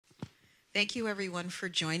Thank you, everyone, for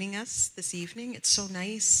joining us this evening. It's so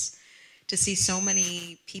nice to see so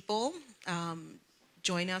many people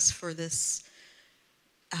join us for this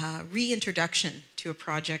reintroduction to a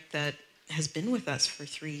project that has been with us for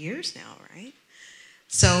 3 years now, right?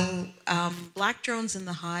 So Black Drones in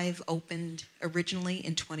the Hive opened originally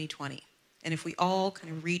in 2020. And if we all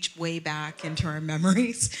kind of reach way back into our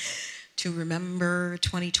memories to remember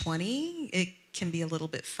 2020, it can be a little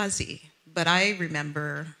bit fuzzy. But I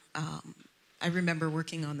remember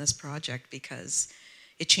working on this project because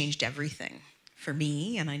it changed everything for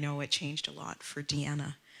me, and I know it changed a lot for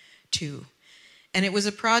Deanna too. And it was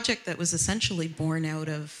a project that was essentially born out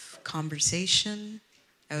of conversation,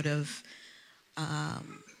 out of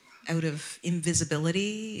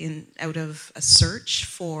invisibility, and out of a search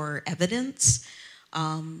for evidence,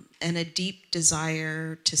 and a deep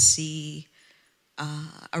desire to see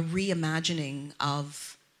a reimagining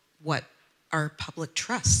of what our public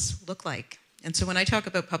trusts look like. And so when I talk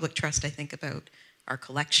about public trust, I think about our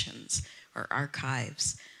collections, our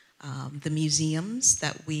archives, the museums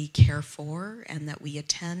that we care for and that we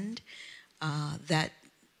attend, that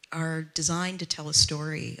are designed to tell a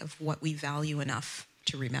story of what we value enough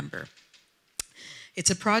to remember.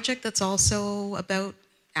 It's a project that's also about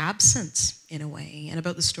absence, in a way, and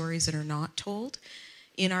about the stories that are not told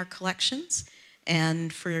in our collections.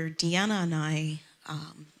 And for Deanna and I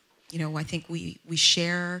think we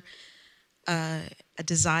share a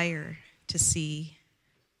desire to see,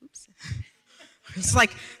 oops, it's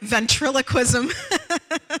like ventriloquism.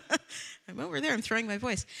 I'm over there, I'm throwing my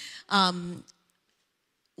voice.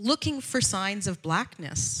 Looking for signs of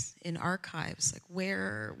Blackness in archives, like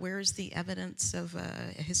where's the evidence of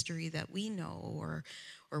a history that we know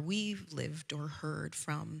or we've lived or heard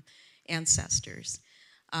from ancestors.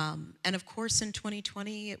 And of course, in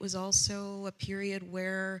 2020, it was also a period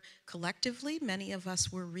where collectively, many of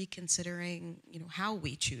us were reconsidering, how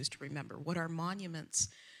we choose to remember, what our monuments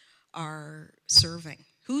are serving,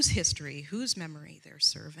 whose history, whose memory they're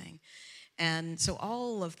serving. And so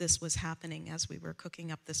all of this was happening as we were cooking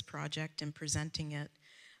up this project and presenting it,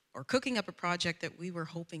 or cooking up a project that we were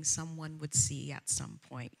hoping someone would see at some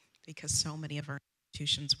point, because so many of our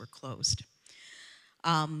institutions were closed.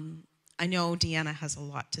 I know Deanna has a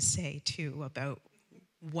lot to say, too, about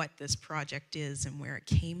what this project is and where it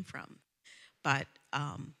came from. But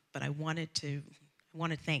I want to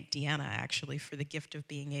thank Deanna, actually, for the gift of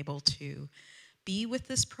being able to be with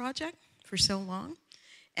this project for so long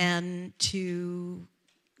and to,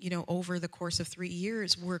 over the course of 3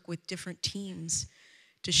 years, work with different teams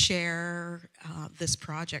to share this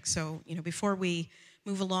project. So, before we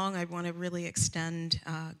move along, I want to really extend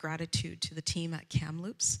gratitude to the team at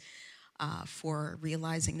Kamloops for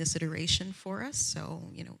realizing this iteration for us. So,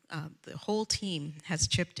 the whole team has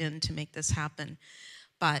chipped in to make this happen.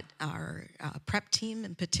 But our prep team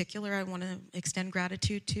in particular, I want to extend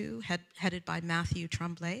gratitude to, headed by Matthew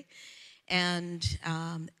Tremblay, and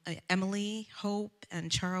Emily Hope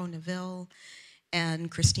and Charo Neville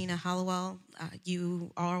and Christina Hallowell.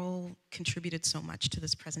 You all contributed so much to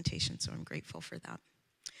this presentation, so I'm grateful for that.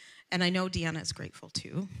 And I know Deanna is grateful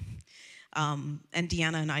too. And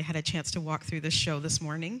Deanna and I had a chance to walk through this show this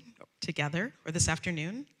morning together, or this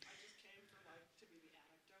afternoon.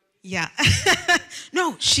 Yeah.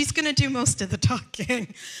 No, she's going to do most of the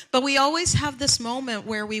talking. But we always have this moment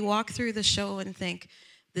where we walk through the show and think,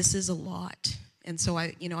 this is a lot. And so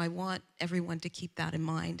I want everyone to keep that in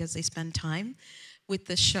mind as they spend time with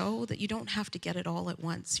the show, that you don't have to get it all at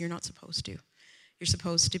once. You're not supposed to. You're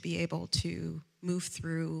supposed to be able to move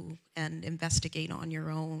through and investigate on your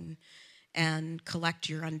own and collect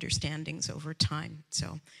your understandings over time.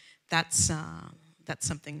 So that's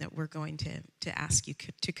something that we're going to ask you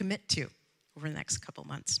to commit to over the next couple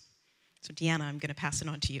months. So Deanna, I'm going to pass it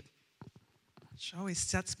on to you. She always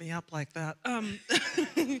sets me up like that.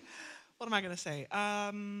 What am I going to say?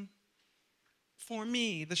 For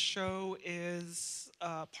me, the show is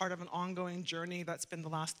part of an ongoing journey that's been the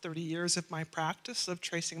last 30 years of my practice of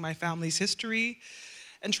tracing my family's history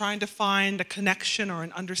and trying to find a connection or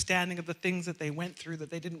an understanding of the things that they went through that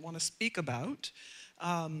they didn't want to speak about,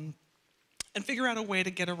 and figure out a way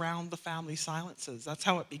to get around the family silences. That's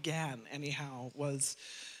how it began, anyhow, was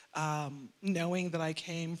knowing that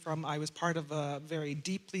I was part of a very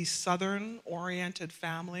deeply Southern-oriented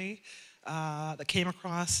family that came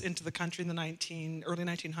across into the country in the early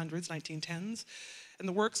 1900s, 1910s. And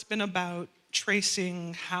the work's been about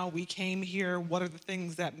tracing how we came here, what are the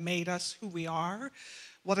things that made us who we are,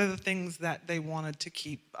 what are the things that they wanted to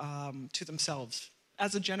keep to themselves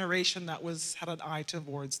as a generation that had an eye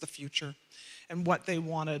towards the future and what they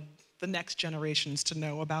wanted the next generations to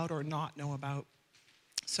know about or not know about.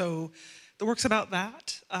 So the work's about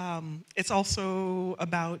that. It's also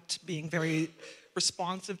about being very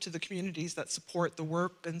responsive to the communities that support the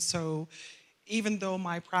work. And so even though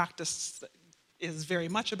my practice is very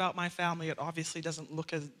much about my family, it obviously doesn't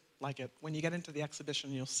look like it. When you get into the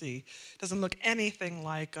exhibition, you'll see. It doesn't look anything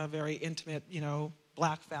like a very intimate,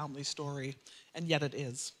 Black family story, and yet it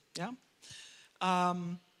is, yeah?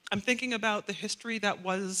 I'm thinking about the history that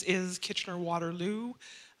is Kitchener-Waterloo.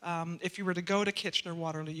 If you were to go to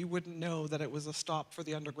Kitchener-Waterloo, you wouldn't know that it was a stop for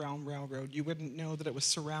the Underground Railroad. You wouldn't know that it was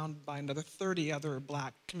surrounded by another 30 other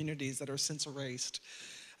Black communities that are since erased.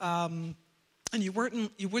 And you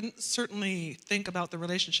wouldn't certainly think about the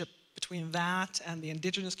relationship between that and the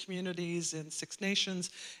Indigenous communities in Six Nations,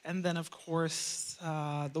 and then of course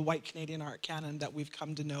the white Canadian art canon that we've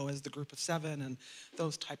come to know as the Group of Seven and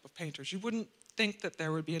those type of painters. You wouldn't think that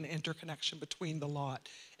there would be an interconnection between the lot,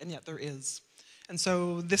 and yet there is. And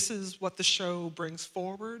so this is what the show brings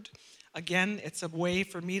forward. Again, it's a way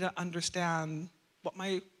for me to understand what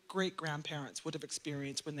my great-grandparents would have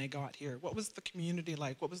experienced when they got here. What was the community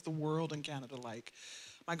like? What was the world in Canada like?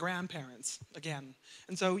 My grandparents, again.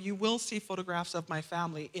 And so you will see photographs of my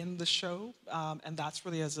family in the show, and that's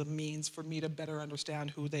really as a means for me to better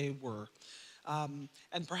understand who they were.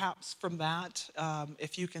 And perhaps from that,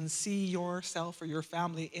 if you can see yourself or your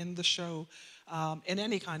family in the show in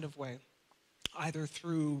any kind of way, either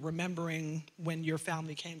through remembering when your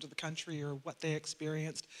family came to the country or what they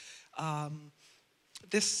experienced,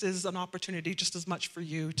 this is an opportunity just as much for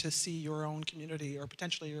you to see your own community or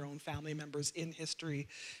potentially your own family members in history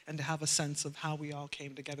and to have a sense of how we all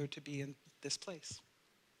came together to be in this place.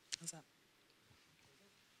 How's that?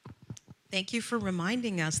 Thank you for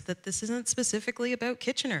reminding us that this isn't specifically about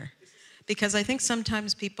Kitchener. Because I think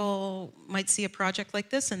sometimes people might see a project like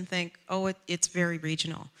this and think, oh, it's very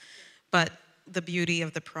regional. But the beauty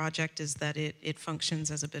of the project is that it functions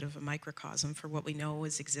as a bit of a microcosm for what we know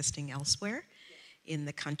is existing elsewhere in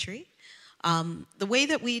the country. The way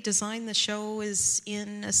that we design the show is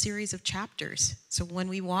in a series of chapters. So when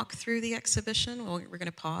we walk through the exhibition, we're going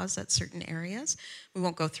to pause at certain areas. We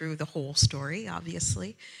won't go through the whole story,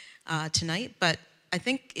 obviously, tonight, but I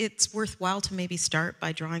think it's worthwhile to maybe start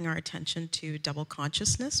by drawing our attention to double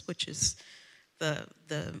consciousness, which is the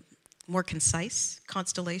more concise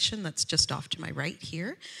constellation that's just off to my right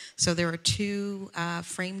here. So there are two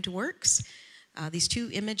framed works, these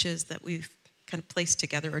two images that we've kind of placed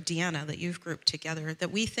together, or Deanna, that you've grouped together, that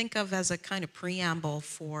we think of as a kind of preamble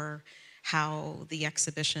for how the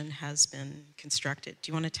exhibition has been constructed. Do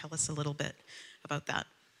you want to tell us a little bit about that?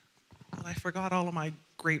 Well, I forgot all of my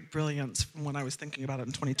great brilliance from when I was thinking about it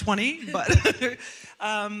in 2020, but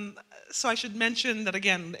so I should mention that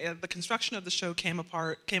again, the construction of the show came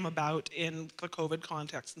about in the COVID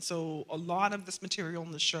context, and so a lot of this material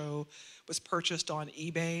in the show was purchased on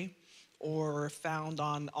eBay or found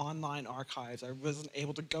on online archives. I wasn't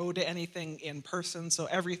able to go to anything in person, so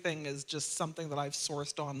everything is just something that I've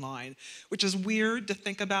sourced online, which is weird to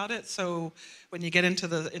think about it. So when you get into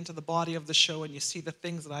the body of the show and you see the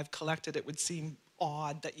things that I've collected, it would seem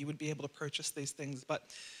odd that you would be able to purchase these things. But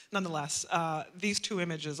nonetheless, these two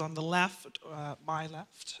images on the left, my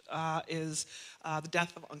left, is the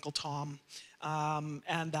death of Uncle Tom.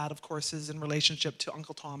 And that, of course, is in relationship to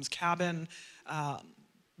Uncle Tom's cabin.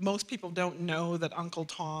 Most people don't know that Uncle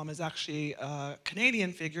Tom is actually a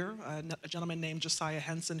Canadian figure, a gentleman named Josiah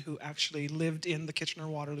Henson, who actually lived in the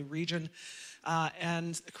Kitchener-Waterloo region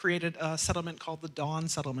and created a settlement called the Dawn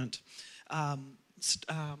Settlement.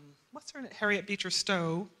 What's her name? Harriet Beecher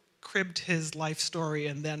Stowe cribbed his life story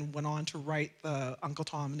and then went on to write the Uncle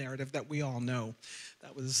Tom narrative that we all know.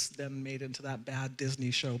 That was then made into that bad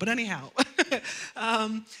Disney show. But anyhow,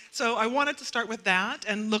 so I wanted to start with that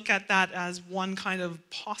and look at that as one kind of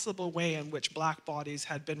possible way in which Black bodies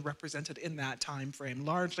had been represented in that time frame,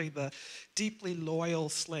 largely the deeply loyal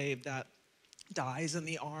slave that dies in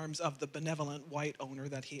the arms of the benevolent white owner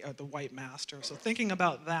the white master. So thinking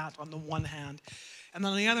about that on the one hand, and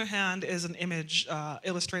on the other hand is an image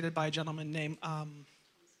illustrated by a gentleman named,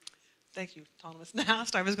 thank you, Thomas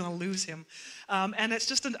Nast, I was going to lose him. And it's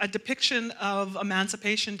just a depiction of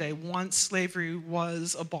Emancipation Day, once slavery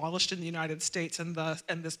was abolished in the United States, and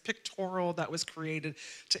this pictorial that was created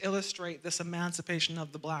to illustrate this emancipation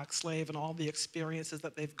of the Black slave and all the experiences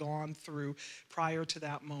that they've gone through prior to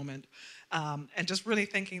that moment. And just really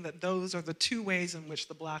thinking that those are the two ways in which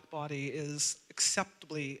the Black body is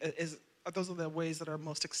those are the ways that are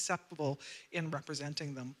most acceptable in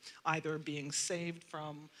representing them, either being saved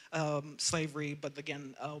from slavery, but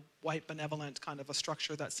again, a white benevolent kind of a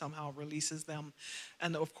structure that somehow releases them,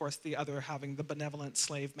 and of course the other having the benevolent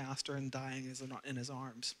slave master and dying in his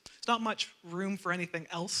arms. There's not much room for anything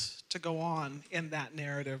else to go on in that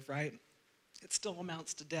narrative, right? It still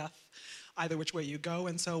amounts to death, either which way you go,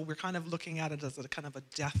 and so we're kind of looking at it as a kind of a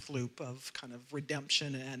death loop of kind of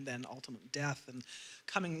redemption and then ultimate death, and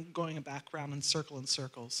going back around in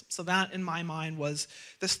circles. So that, in my mind, was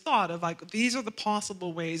this thought of like, these are the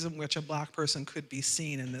possible ways in which a black person could be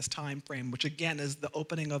seen in this time frame, which again is the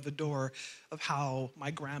opening of the door of how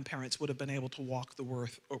my grandparents would have been able to walk the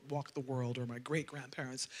world, or my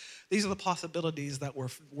great-grandparents. These are the possibilities that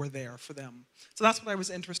were there for them. So that's what I was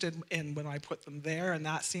interested in when I put them there, and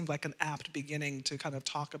that seemed like an apt beginning to kind of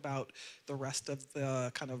talk about the rest of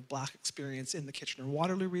the kind of black experience in the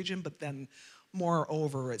Kitchener-Waterloo region, but then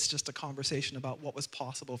moreover, it's just a conversation about what was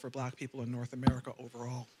possible for black people in North America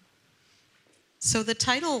overall. So the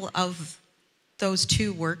title of those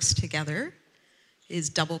two works together is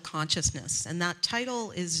Double Consciousness, and that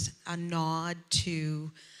title is a nod to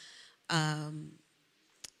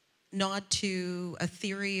a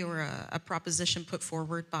theory or a proposition put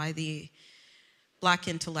forward by the black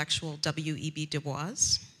intellectual W.E.B. Du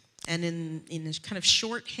Bois, and in a kind of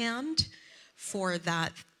shorthand for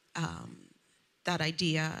that that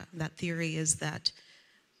idea, that theory, is that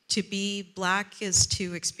to be black is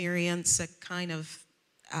to experience a kind of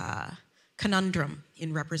conundrum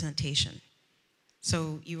in representation.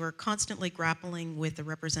 So you are constantly grappling with the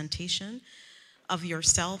representation of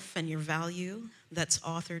yourself and your value that's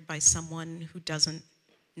authored by someone who doesn't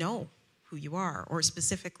know who you are, or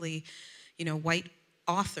specifically, white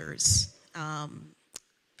authors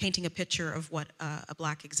painting a picture of what a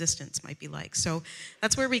black existence might be like. So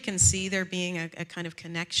that's where we can see there being a kind of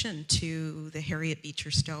connection to the Harriet Beecher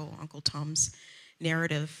Stowe, Uncle Tom's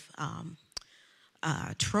narrative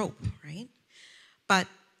trope, right? But,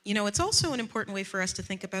 it's also an important way for us to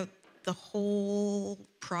think about the whole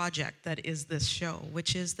project that is this show,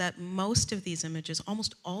 which is that most of these images,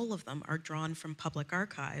 almost all of them, are drawn from public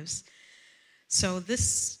archives. So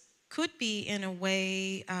this could be, in a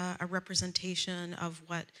way, a representation of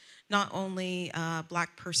what not only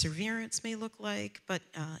black perseverance may look like, but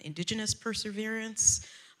indigenous perseverance,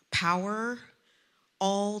 power,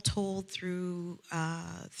 all told through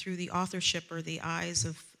the authorship or the eyes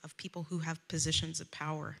of people who have positions of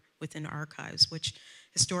power within archives, which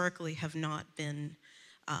historically have not been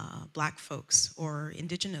black folks or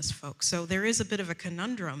indigenous folks. So there is a bit of a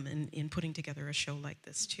conundrum in putting together a show like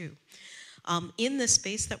this too. In this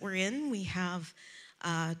space that we're in, we have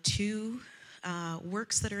two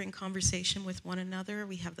works that are in conversation with one another.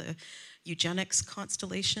 We have the eugenics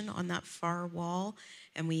constellation on that far wall,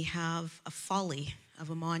 and we have a folly of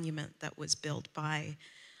a monument that was built by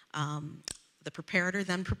the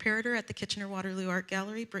then preparator at the Kitchener-Waterloo Art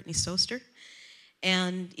Gallery, Brittany Soster.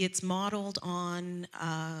 And it's modeled on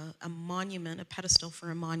a monument, a pedestal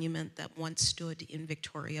for a monument that once stood in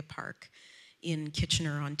Victoria Park in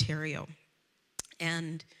Kitchener, Ontario.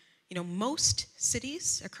 And, most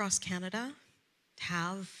cities across Canada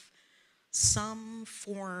have some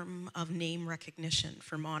form of name recognition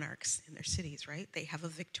for monarchs in their cities, right? They have a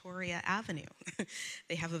Victoria Avenue,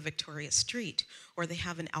 they have a Victoria Street, or they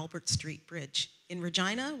have an Albert Street Bridge. In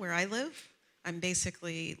Regina, where I live, I'm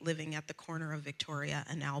basically living at the corner of Victoria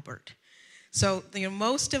and Albert. So,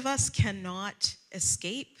 most of us cannot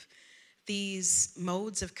escape these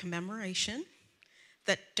modes of commemoration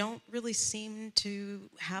that don't really seem to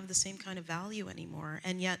have the same kind of value anymore.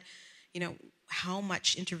 And yet, how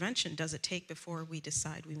much intervention does it take before we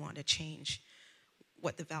decide we want to change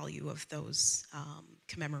what the value of those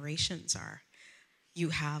commemorations are? You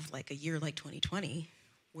have like a year like 2020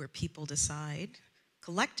 where people decide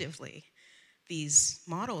collectively these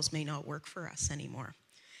models may not work for us anymore.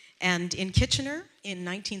 And in Kitchener in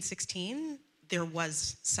 1916, there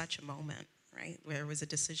was such a moment, right? Where there was a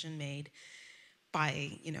decision made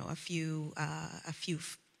by,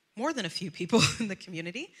 more than a few people in the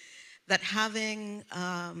community, that having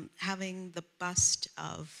the bust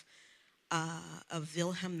of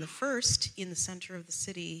Wilhelm I in the center of the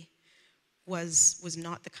city was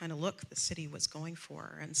not the kind of look the city was going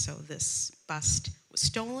for. And so this bust was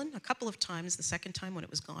stolen a couple of times. The second time, when it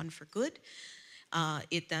was gone for good,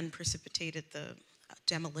 it then precipitated the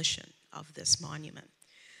demolition of this monument.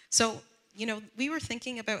 So, we were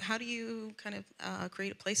thinking about how do you kind of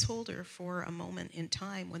create a placeholder for a moment in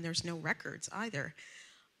time when there's no records either,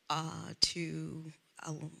 to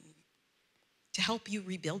help you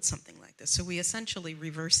rebuild something like this. So we essentially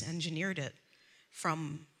reverse engineered it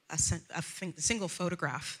from single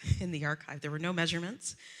photograph in the archive. There were no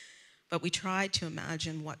measurements, but we tried to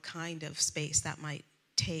imagine what kind of space that might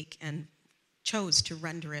take and chose to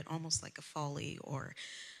render it almost like a folly or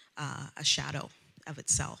a shadow of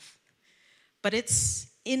itself. But it's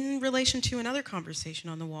in relation to another conversation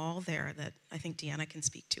on the wall there that I think Deanna can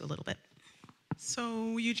speak to a little bit.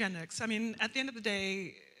 So eugenics, I mean, at the end of the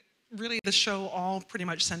day, really the show all pretty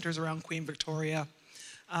much centers around Queen Victoria,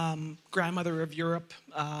 grandmother of Europe,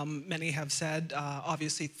 many have said,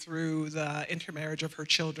 obviously through the intermarriage of her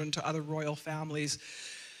children to other royal families.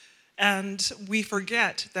 And we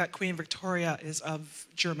forget that Queen Victoria is of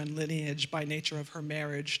German lineage by nature of her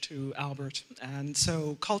marriage to Albert. And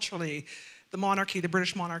so culturally, the monarchy, the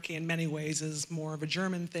British monarchy in many ways is more of a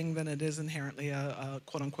German thing than it is inherently a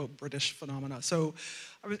quote-unquote British phenomena. So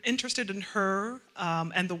I was interested in her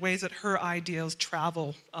and the ways that her ideals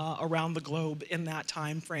travel around the globe in that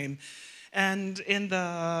time frame. And in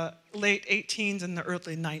the late 18s and the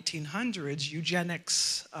early 1900s,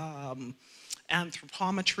 eugenics,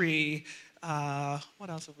 anthropometry, what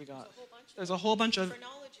else have we got? There's a whole bunch of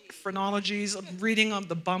phrenologies, reading on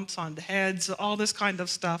the bumps on the heads, all this kind of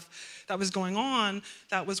stuff that was going on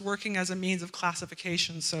that was working as a means of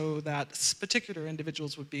classification so that particular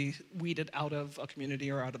individuals would be weeded out of a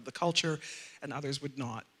community or out of the culture and others would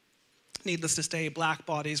not. Needless to say, black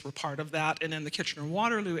bodies were part of that, and in the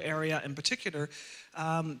Kitchener-Waterloo area in particular,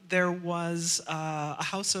 there was a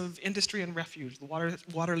house of industry and refuge, the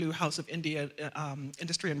Waterloo House of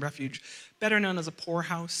Industry and Refuge, better known as a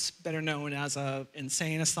poorhouse, better known as an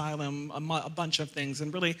insane asylum, a bunch of things.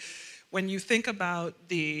 And really, when you think about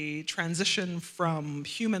the transition from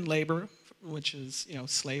human labor, which is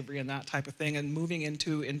slavery and that type of thing, and moving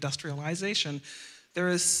into industrialization, there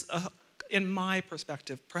is in my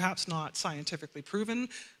perspective, perhaps not scientifically proven,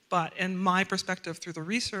 but in my perspective through the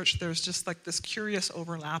research, there's just like this curious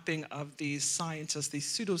overlapping of these sciences, these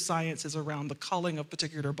pseudosciences around the culling of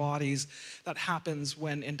particular bodies that happens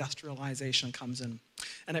when industrialization comes in.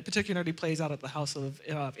 And it particularly plays out at the House of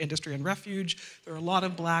Industry and Refuge. There are a lot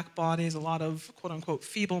of black bodies, a lot of quote unquote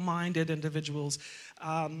feeble-minded individuals,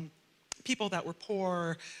 people that were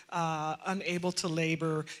poor, unable to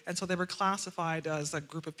labor, and so they were classified as a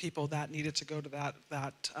group of people that needed to go to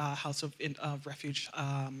that house of refuge.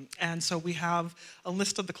 And so we have a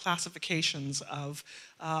list of the classifications of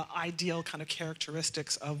ideal kind of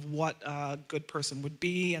characteristics of what a good person would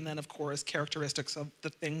be, and then of course characteristics of the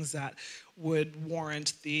things that would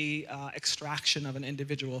warrant the extraction of an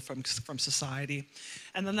individual from society.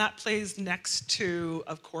 And then that plays next to,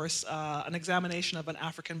 of course, an examination of an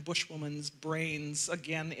African bushwoman's brains,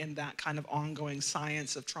 again in that kind of ongoing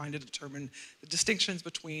science of trying to determine the distinctions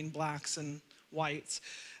between blacks and whites.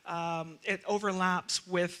 It overlaps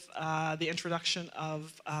with the introduction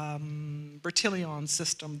of Bertillon's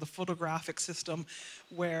system, the photographic system,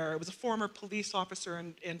 where it was a former police officer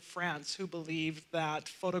in France who believed that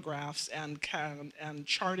photographs and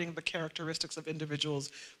charting the characteristics of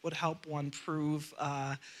individuals would help one prove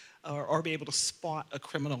or be able to spot a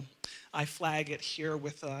criminal. I flag it here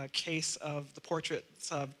with a case of the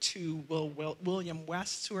portraits of two William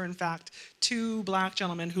Wests, who are in fact two black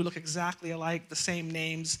gentlemen who look exactly alike, the same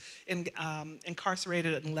names,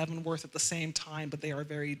 incarcerated at Leavenworth at the same time, but they are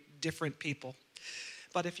very different people.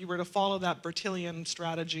 But if you were to follow that Bertillon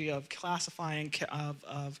strategy of classifying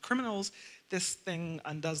of criminals, this thing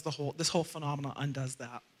undoes this whole phenomena undoes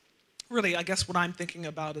that. Really, I guess what I'm thinking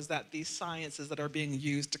about is that these sciences that are being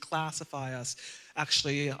used to classify us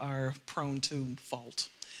actually are prone to fault.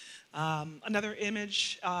 Another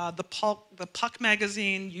image, the Puck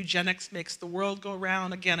magazine, Eugenics Makes the World Go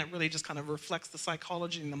Round. Again, it really just kind of reflects the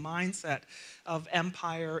psychology and the mindset of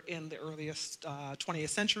empire in the earliest 20th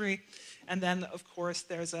century. And then, of course,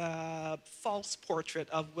 there's a false portrait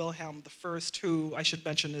of Wilhelm I, who I should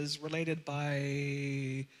mention is related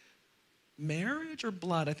by marriage or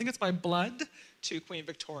blood? I think it's by blood to Queen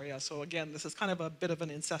Victoria. So again, this is kind of a bit of an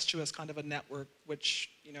incestuous kind of a network, which,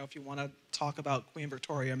 if you want to talk about Queen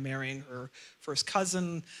Victoria marrying her first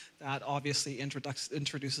cousin, that obviously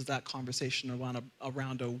introduces that conversation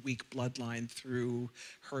around a weak bloodline through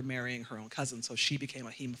her marrying her own cousin. So she became a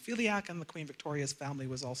hemophiliac, and the Queen Victoria's family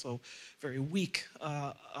was also very weak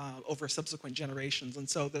over subsequent generations. And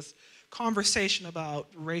so this conversation about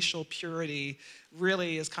racial purity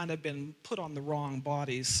really has kind of been put on the wrong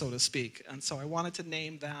bodies, so to speak. And so I wanted to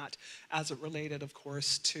name that as it related, of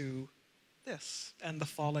course, to this and the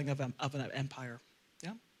falling of an empire.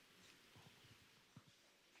 Yeah?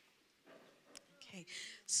 Okay,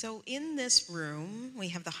 so in this room, we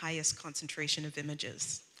have the highest concentration of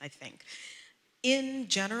images, I think. In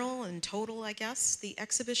general, in total, I guess, the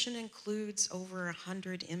exhibition includes over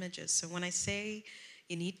 100 images. So when I say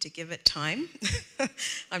you need to give it time,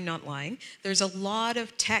 I'm not lying. There's a lot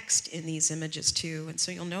of text in these images too, and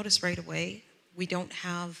so you'll notice right away we don't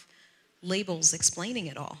have labels explaining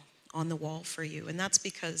it all on the wall for you, and that's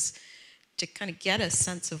because to kind of get a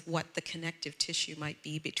sense of what the connective tissue might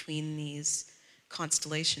be between these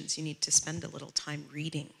constellations, you need to spend a little time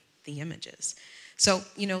reading the images. So,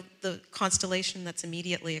 you know, the constellation that's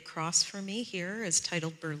immediately across from me here is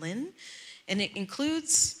titled Berlin, and it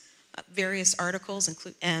includes various articles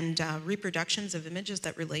and reproductions of images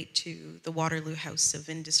that relate to the Waterloo House of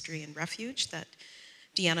Industry and Refuge that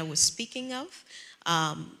Deanna was speaking of.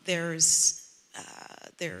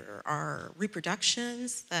 There are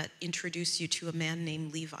reproductions that introduce you to a man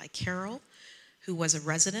named Levi Carroll, who was a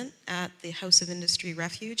resident at the House of Industry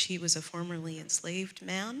Refuge. He was a formerly enslaved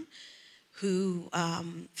man who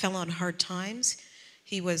fell on hard times.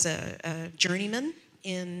 He was a journeyman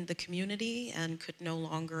in the community and could no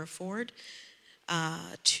longer afford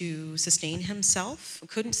to sustain himself,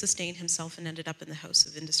 couldn't sustain himself, and ended up in the House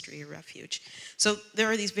of Industry or Refuge. So there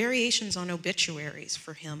are these variations on obituaries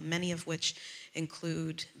for him, many of which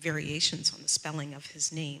include variations on the spelling of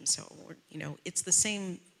his name. So, you know, it's the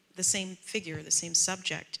same figure, the same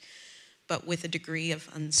subject, but with a degree of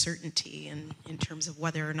uncertainty in terms of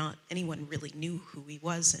whether or not anyone really knew who he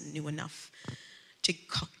was and knew enough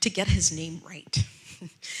to get his name right.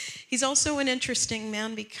 He's also an interesting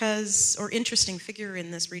man interesting figure in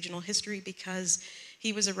this regional history because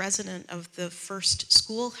he was a resident of the first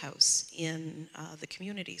schoolhouse in the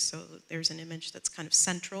community. So there's an image that's kind of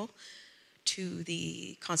central to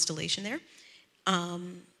the constellation there.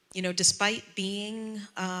 You know, despite being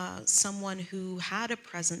someone who had a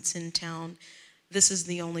presence in town, this is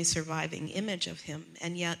the only surviving image of him.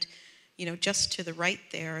 And yet, you know, just to the right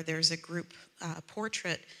there, there's a group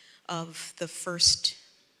portrait of the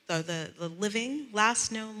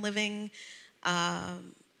last known living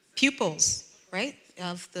pupils, right,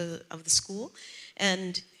 of the school.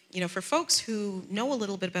 And, you know, for folks who know a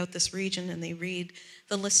little bit about this region and they read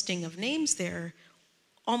the listing of names there,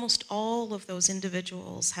 almost all of those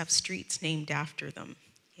individuals have streets named after them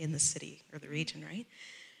in the city or the region, right?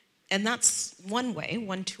 And that's one way,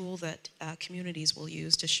 one tool that communities will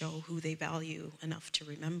use to show who they value enough to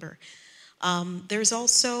remember. There's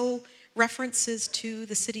also references to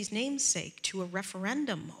the city's namesake, to a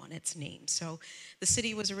referendum on its name. So the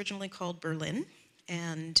city was originally called Berlin,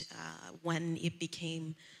 and when it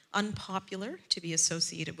became unpopular to be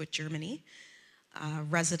associated with Germany,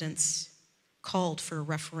 residents called for a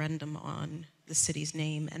referendum on the city's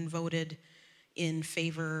name and voted in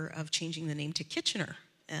favor of changing the name to Kitchener.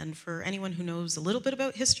 And for anyone who knows a little bit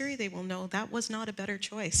about history, they will know that was not a better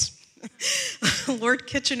choice. Lord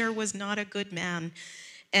Kitchener was not a good man.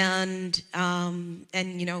 And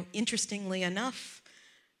you know, interestingly enough,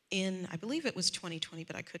 I believe it was 2020,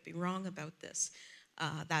 but I could be wrong about this,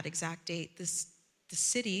 that exact date, the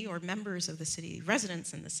city, or members of the city,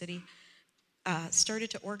 residents in the city, started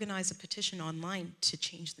to organize a petition online to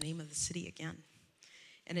change the name of the city again.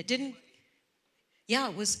 And it didn't, yeah,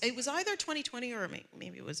 it was either 2020 or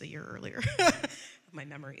maybe it was a year earlier. My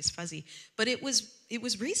memory is fuzzy. But it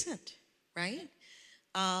was recent, right?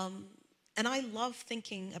 And I love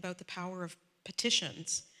thinking about the power of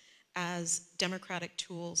petitions as democratic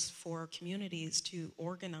tools for communities to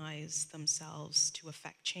organize themselves to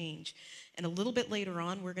affect change. And a little bit later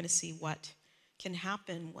on, we're going to see what can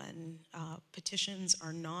happen when petitions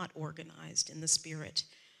are not organized in the spirit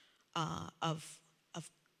of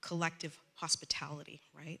collective hospitality,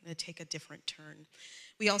 right? And take a different turn.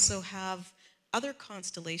 We also have other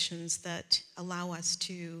constellations that allow us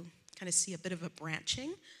to kind of see a bit of a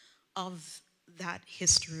branching of that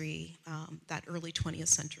history, that early 20th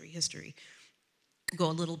century history. Go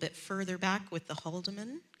a little bit further back with the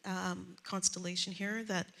Haldeman constellation here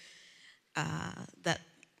that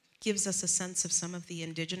gives us a sense of some of the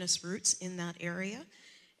indigenous roots in that area.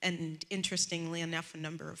 And interestingly enough, a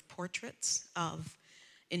number of portraits of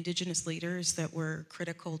indigenous leaders that were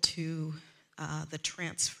critical to the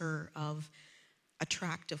transfer of a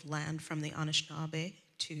tract of land from the Anishinaabe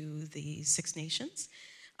to the Six Nations.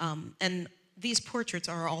 And these portraits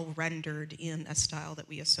are all rendered in a style that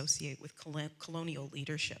we associate with colonial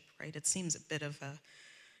leadership, right? It seems a bit of a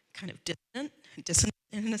kind of dissonant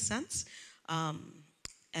in a sense,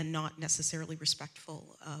 and not necessarily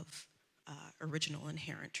respectful of original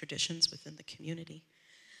inherent traditions within the community.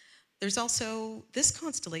 There's also this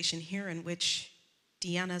constellation here in which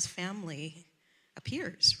Deanna's family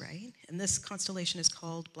appears, right? And this constellation is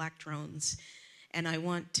called Black Drones. And I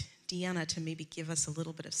want Deanna to maybe give us a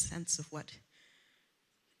little bit of sense of what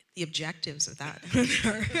the objectives of that.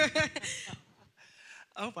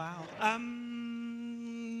 Oh, wow.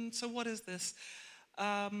 So what is this?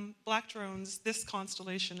 Black drones, this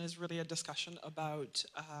constellation is really a discussion about,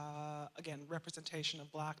 again, representation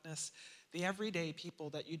of blackness, the everyday people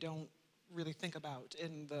that you don't really think about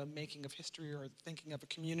in the making of history or thinking of a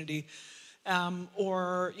community,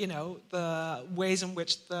 or, you know, the ways in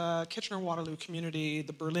which the Kitchener-Waterloo community,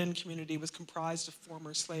 the Berlin community was comprised of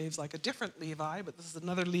former slaves, like a different Levi, but this is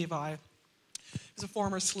another Levi. He was a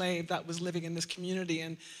former slave that was living in this community,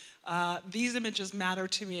 and these images matter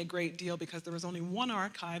to me a great deal because there was only one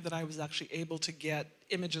archive that I was actually able to get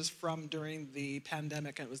images from during the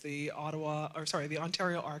pandemic, and it was the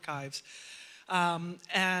Ontario Archives.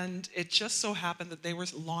 And it just so happened that they were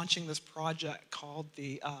launching this project called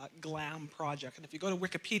the GLAM Project. And if you go to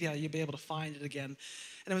Wikipedia, you'll be able to find it again.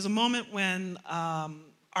 And it was a moment when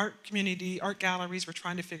art galleries were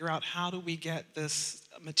trying to figure out how do we get this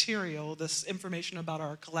material, this information about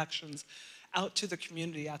our collections out to the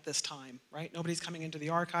community at this time, right? Nobody's coming into the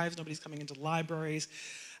archives, nobody's coming into the libraries.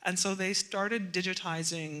 And so they started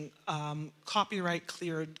digitizing copyright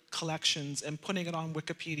cleared collections and putting it on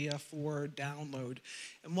Wikipedia for download.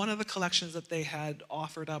 And one of the collections that they had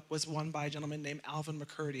offered up was one by a gentleman named Alvin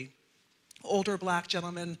McCurdy. Older black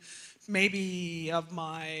gentleman, maybe of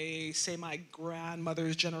my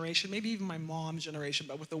grandmother's generation, maybe even my mom's generation,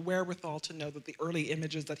 but with the wherewithal to know that the early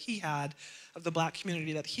images that he had of the black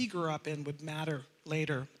community that he grew up in would matter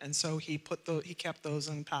later. And so he kept those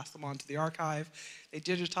and passed them on to the archive. They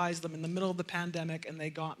digitized them in the middle of the pandemic, and they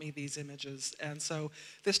got me these images. And so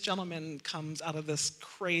this gentleman comes out of this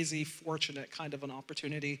crazy, fortunate kind of an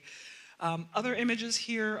opportunity. Other images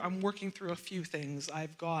here, I'm working through a few things.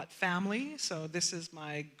 I've got family, so this is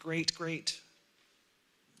my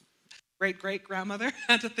great-great-great-grandmother.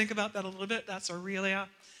 I had to think about that a little bit. That's Aurelia.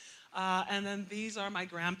 And then these are my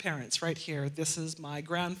grandparents right here. This is my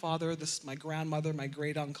grandfather, this is my grandmother, my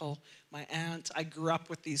great-uncle, my aunt. I grew up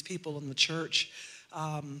with these people in the church.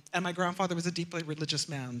 And my grandfather was a deeply religious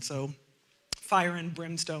man, so fire and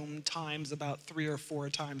brimstone times about 3 or 4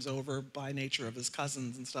 times over by nature of his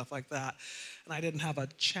cousins and stuff like that. And I didn't have a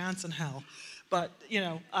chance in hell. But, you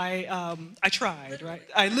know, I tried, right?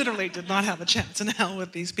 I literally did not have a chance in hell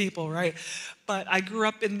with these people, right? But I grew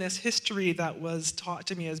up in this history that was taught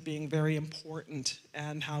to me as being very important,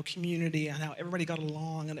 and how community and how everybody got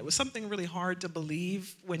along. And it was something really hard to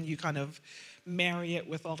believe when you kind of marry it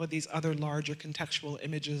with all of these other larger contextual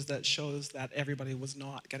images that shows that everybody was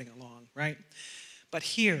not getting along, right? But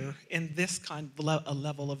here, in this kind of a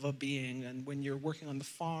level of a being, and when you're working on the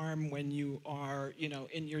farm, when you are, you know,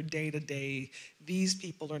 in your day-to-day, these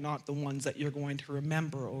people are not the ones that you're going to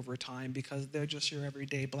remember over time because they're just your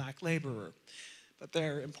everyday black laborer. But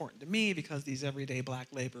they're important to me because these everyday black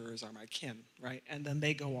laborers are my kin, right? And then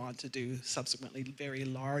they go on to do subsequently very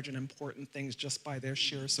large and important things just by their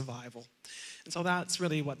sheer survival. And so that's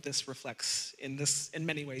really what this reflects in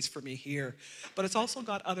many ways for me here. But it's also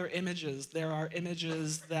got other images. There are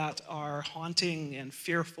images that are haunting and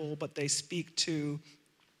fearful, but they speak to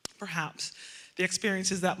perhaps the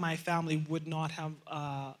experiences that my family would not have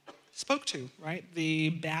spoke to, right? The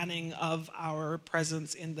banning of our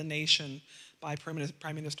presence in the nation by Prime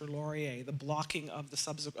Minister Laurier, the blocking of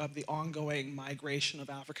the ongoing migration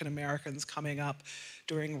of African Americans coming up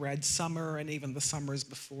during Red Summer and even the summers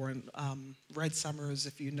before. And Red Summers,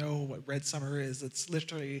 if you know what Red Summer is, it's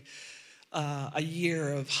literally a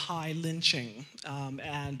year of high lynching.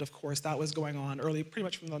 And of course, that was going on pretty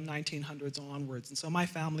much from the 1900s onwards. And so my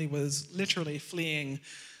family was literally fleeing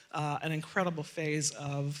an incredible phase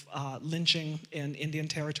of lynching in Indian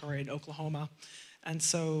Territory in Oklahoma. And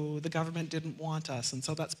so the government didn't want us. And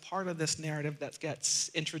so that's part of this narrative that gets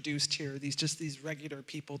introduced here. These regular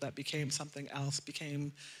people that became something else,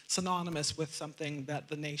 became synonymous with something that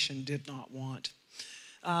the nation did not want.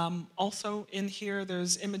 Also in here,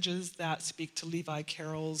 there's images that speak to Levi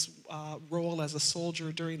Carroll's role as a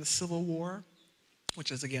soldier during the Civil War,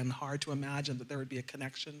 which is, again, hard to imagine that there would be a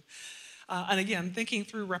connection. And again, thinking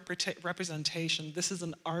through representation, this is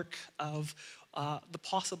an arc of the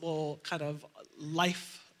possible kind of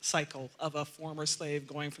life cycle of a former slave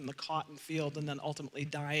going from the cotton field and then ultimately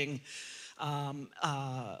dying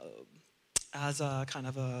as a kind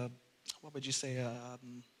of a, what would you say, a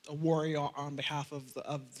warrior on behalf of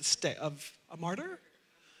the state, of a martyr?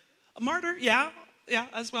 A martyr, yeah,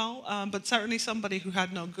 as well. But certainly somebody who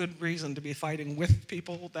had no good reason to be fighting with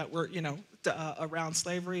people that were, you know, around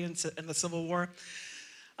slavery and the Civil War.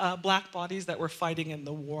 black bodies that were fighting in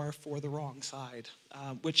the war for the wrong side,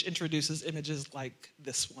 which introduces images like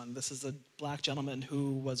this one. This is a black gentleman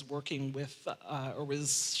who was working with, or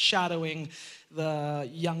was shadowing the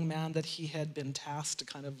young man that he had been tasked to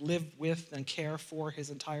kind of live with and care for his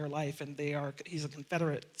entire life, and he's a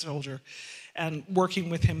Confederate soldier, and working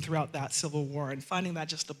with him throughout that Civil War, and finding that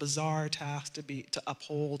just a bizarre task to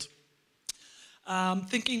uphold.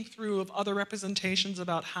 Thinking through of other representations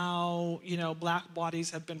about how black bodies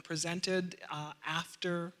have been presented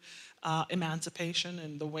after emancipation,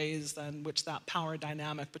 and the ways in which that power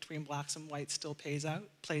dynamic between blacks and whites still plays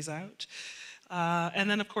out. And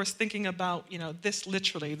then, of course, thinking about this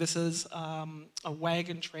is a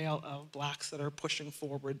wagon trail of blacks that are pushing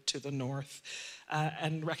forward to the north,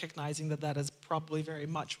 and recognizing that is probably very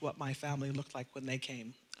much what my family looked like when they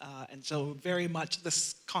came. And so very much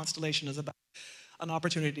this constellation is about an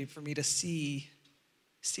opportunity for me to see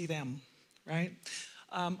them, right?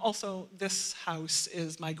 Also, this house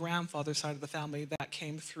is my grandfather's side of the family that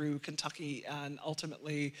came through Kentucky and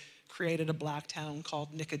ultimately created a black town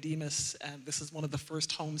called Nicodemus, and this is one of the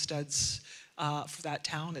first homesteads for that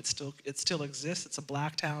town. It still exists. It's a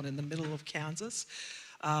black town in the middle of Kansas.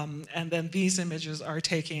 And then these images are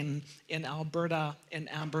taken in Alberta, in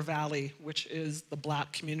Amber Valley, which is the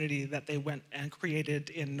black community that they went and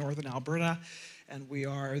created in northern Alberta. And we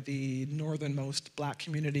are the northernmost black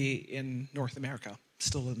community in North America,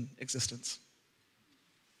 still in existence.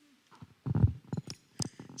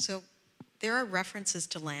 So there are references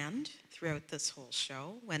to land throughout this whole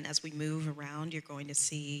show. As we move around, you're going to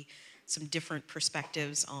see some different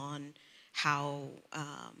perspectives on how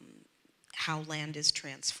land is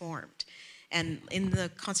transformed. And in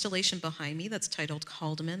the constellation behind me that's titled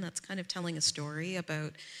Haldeman, that's kind of telling a story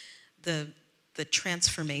about the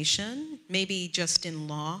transformation, maybe just in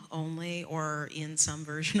law only or in some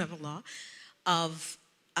version of a law, of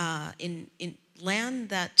in land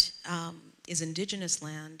that is indigenous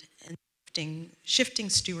land, and shifting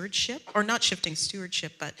stewardship, or not shifting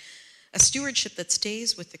stewardship, but a stewardship that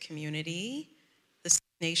stays with the community, the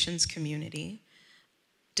nation's community,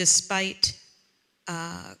 despite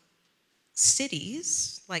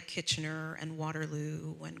cities like Kitchener and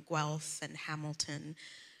Waterloo and Guelph and Hamilton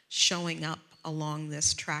showing up along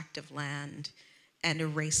this tract of land and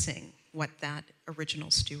erasing what that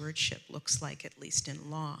original stewardship looks like, at least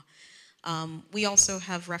in law. We also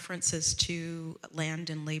have references to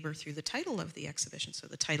land and labor through the title of the exhibition. So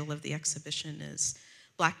the title of the exhibition is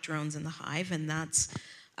Black Drones in the Hive, and that's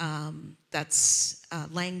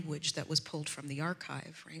language that was pulled from the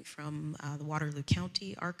archive, right, from the Waterloo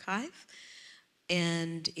County Archive.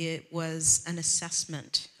 And it was an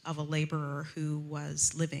assessment of a laborer who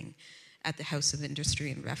was living at the House of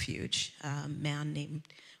Industry and Refuge, a man named,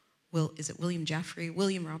 William Jaffrey?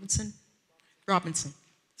 William Robinson? Robinson.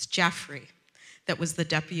 It's Jaffrey that was the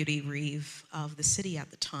deputy reeve of the city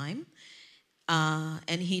at the time.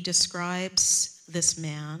 And he describes this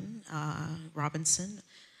man, Robinson,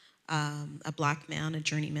 a black man, a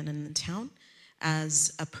journeyman in the town,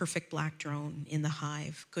 as a perfect black drone in the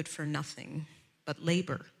hive, good for nothing but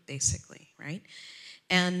labor, basically, right?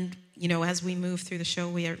 And, as we move through the show,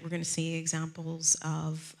 we're going to see examples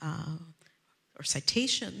of, or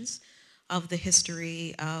citations of the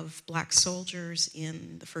history of black soldiers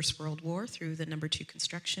in the First World War through the No. 2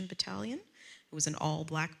 Construction Battalion. It was an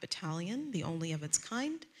all-black battalion, the only of its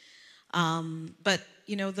kind. But,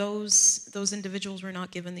 those individuals were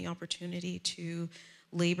not given the opportunity to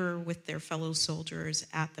labor with their fellow soldiers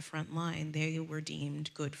at the front line. They were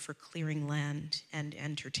deemed good for clearing land and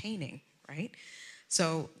entertaining, right?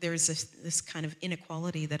 So there's this kind of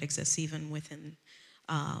inequality that exists even within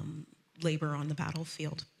labor on the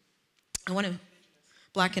battlefield.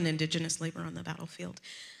 Black and Indigenous labor on the battlefield.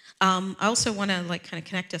 I also want to kind of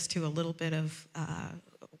connect us to a little bit of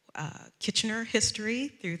Kitchener history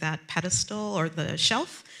through that pedestal or the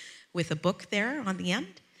shelf with a book there on the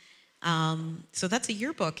end. So that's a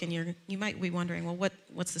yearbook, and you might be wondering, well,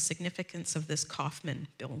 what's the significance of this Kaufman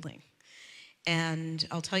building? And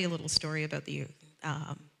I'll tell you a little story about the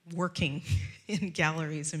working in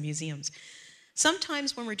galleries and museums.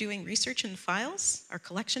 Sometimes when we're doing research in files, our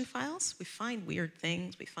collection files, we find weird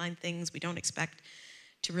things, we find things we don't expect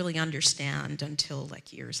to really understand until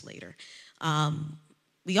years later.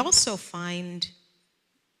 We also find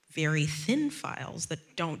very thin files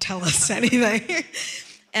that don't tell us anything.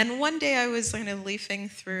 And one day I was kind of leafing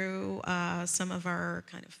through some of our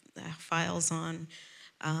kind of files on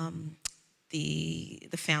the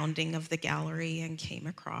founding of the gallery and came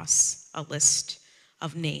across a list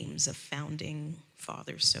of names of founding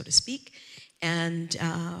fathers, so to speak. and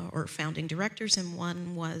or founding directors, and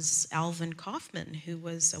one was Alvin Kaufman, who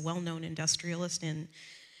was a well-known industrialist in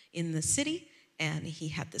the city, and he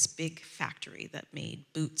had this big factory that made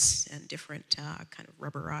boots and different kind of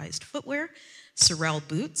rubberized footwear. Sorel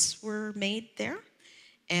boots were made there.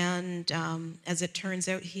 And as it turns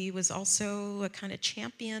out, he was also a kind of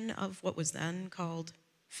champion of what was then called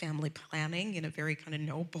family planning in a very kind of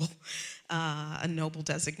a noble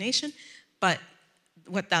designation. But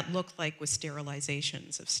what that looked like was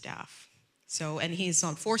sterilizations of staff. So, and he's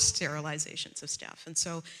on forced sterilizations of staff. And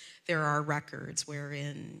so there are records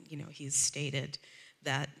wherein, he's stated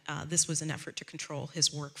that this was an effort to control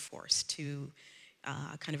his workforce, to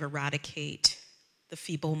kind of eradicate the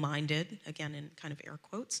feeble-minded, again in kind of air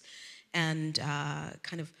quotes, and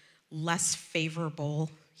kind of less favorable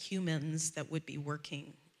humans that would be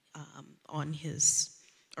working on his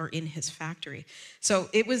or in his factory. So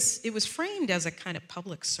it was framed as a kind of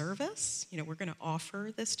public service. We're going to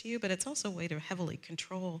offer this to you, but it's also a way to heavily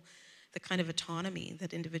control the kind of autonomy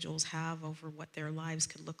that individuals have over what their lives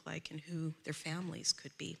could look like and who their families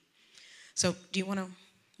could be. So do you want to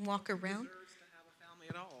walk around?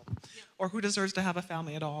 At all, or who deserves to have a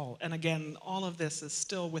family at all? And again, all of this is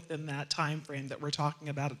still within that time frame that we're talking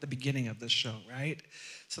about at the beginning of this show, right?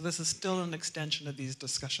 So this is still an extension of these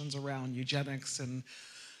discussions around eugenics and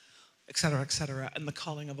et cetera, and the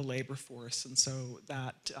culling of a labor force. And so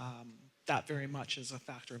that that very much is a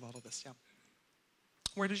factor of all of this. Yeah.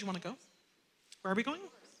 Where did you want to go? Where are we going?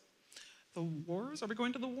 The wars? Are we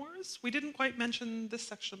going to the wars? We didn't quite mention this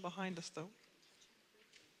section behind us, though.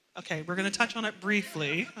 Okay, we're going to touch on it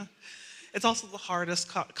briefly. It's also the hardest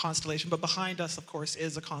constellation, but behind us, of course,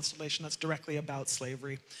 is a constellation that's directly about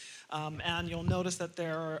slavery. And you'll notice that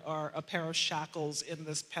there are a pair of shackles in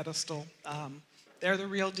this pedestal. They're the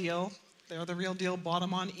real deal. They're the real deal. Bought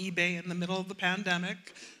them on eBay in the middle of the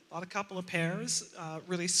pandemic. Bought a couple of pairs.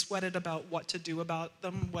 Really sweated about what to do about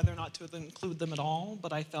them, whether or not to include them at all,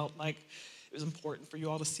 but I felt like it was important for you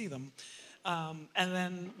all to see them. And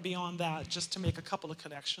then beyond that, just to make a couple of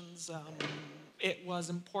connections, it was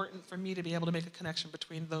important for me to be able to make a connection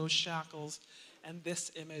between those shackles and this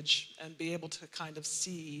image and be able to kind of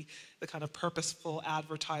see the kind of purposeful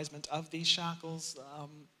advertisement of these shackles,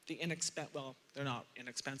 well, they're not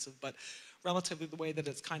inexpensive, but relatively the way that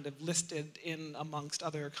it's kind of listed in amongst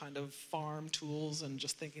other kind of farm tools, and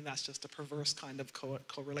just thinking that's just a perverse kind of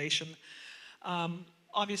correlation.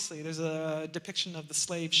 Obviously, there's a depiction of the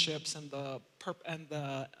slave ships and a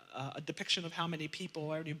depiction of how many people,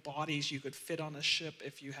 how many bodies you could fit on a ship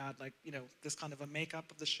if you had this kind of a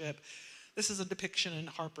makeup of the ship. This is a depiction in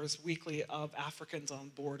Harper's Weekly of Africans on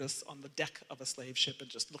board on the deck of a slave ship, and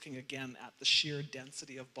just looking again at the sheer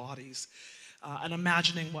density of bodies and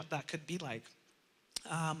imagining what that could be like.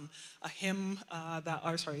 A hymn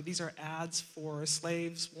these are ads for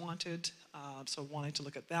slaves wanted, so wanting to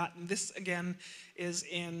look at that. And this, again, is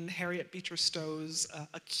in Harriet Beecher Stowe's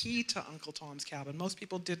A Key to Uncle Tom's Cabin. Most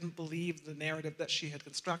people didn't believe the narrative that she had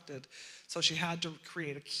constructed, so she had to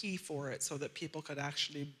create a key for it so that people could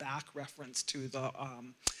actually back reference to the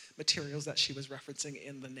materials that she was referencing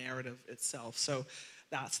in the narrative itself. So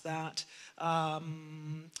that's that.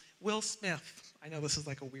 Will Smith, I know this is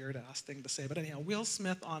like a weird-ass thing to say, but anyhow, Will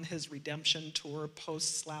Smith on his redemption tour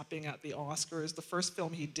post-slapping at the Oscars, the first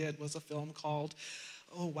film he did was a film called,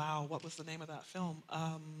 oh wow, what was the name of that film?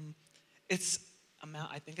 I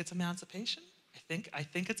think it's Emancipation. I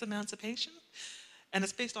think it's Emancipation. And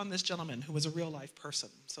it's based on this gentleman who was a real-life person.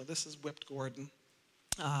 So this is Whipped Gordon.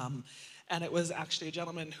 And it was actually a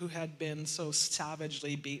gentleman who had been so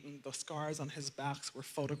savagely beaten. The scars on his backs were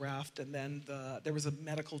photographed, and then there was a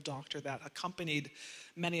medical doctor that accompanied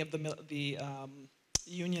many of the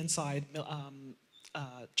Union side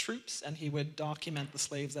troops, and he would document the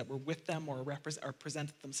slaves that were with them or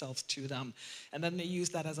presented themselves to them. And then they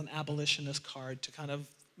used that as an abolitionist card to kind of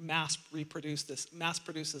mass produce this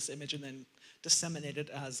image and then disseminate it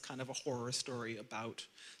as kind of a horror story about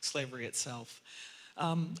slavery itself.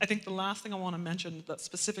 I think the last thing I want to mention that's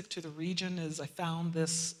specific to the region is I found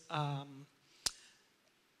this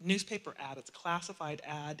newspaper ad. It's a classified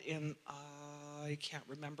ad in, I can't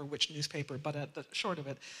remember which newspaper, but at the short of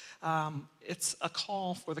it, it's a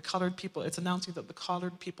call for the colored people. It's announcing that the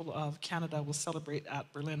colored people of Canada will celebrate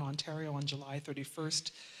at Berlin, Ontario on July 31st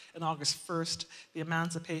and August 1st the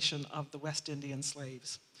emancipation of the West Indian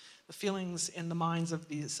slaves. The feelings in the minds of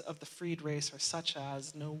the freed race are such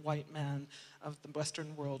as no white man of the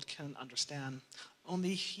Western world can understand.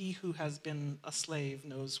 Only he who has been a slave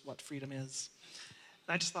knows what freedom is.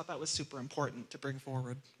 And I just thought that was super important to bring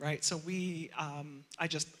forward, right? So I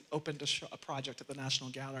just opened a project at the National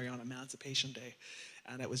Gallery on Emancipation Day,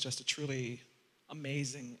 and it was just a truly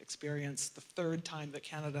amazing experience. The third time that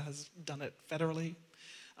Canada has done it federally.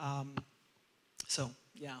 So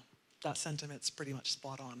yeah, that sentiment's pretty much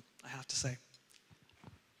spot on, I have to say.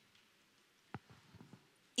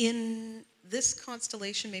 In this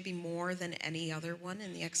constellation, maybe more than any other one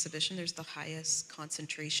in the exhibition, there's the highest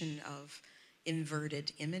concentration of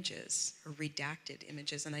inverted images or redacted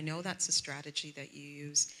images. And I know that's a strategy that you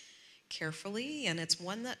use carefully, and it's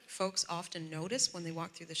one that folks often notice when they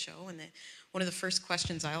walk through the show. And one of the first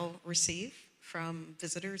questions I'll receive from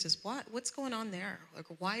visitors is, what's going on there? Like,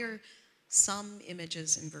 why are some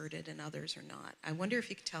images inverted and others are not? I wonder if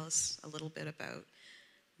you could tell us a little bit about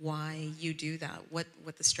why you do that, what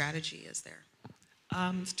the strategy is there.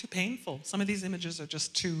 It's too painful. Some of these images are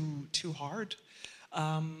just too hard.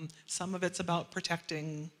 Some of it's about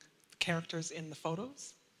protecting the characters in the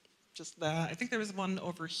photos. I think there was one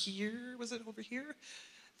over here. Was it over here?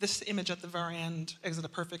 This image at the very end is a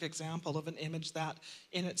perfect example of an image that,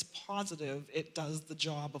 in its positive, it does the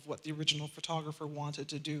job of what the original photographer wanted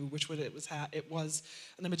to do, which it was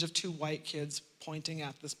an image of two white kids pointing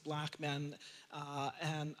at this black man,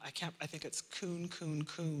 and I think it's coon, coon,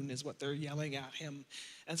 coon is what they're yelling at him.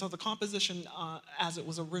 And so the composition, as it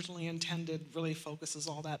was originally intended, really focuses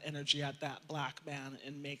all that energy at that black man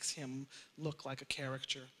and makes him look like a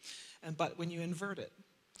caricature. But when you invert it,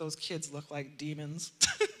 those kids look like demons.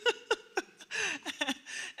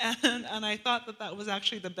 And I thought that was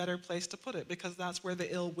actually the better place to put it, because that's where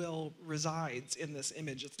the ill will resides in this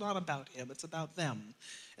image. It's not about him, it's about them.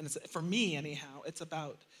 And for me anyhow, it's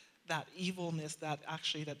about that evilness that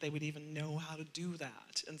they would even know how to do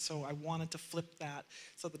that. And so I wanted to flip that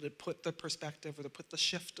so that it put the perspective, or to put the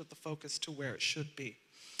shift of the focus to where it should be.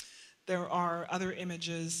 There are other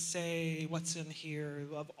images, say, what's in here,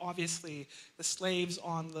 of obviously the slaves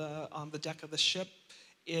on the deck of the ship.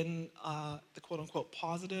 In the quote-unquote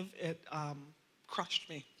positive, it crushed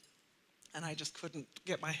me. And I just couldn't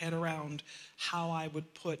get my head around how I would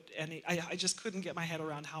I just couldn't get my head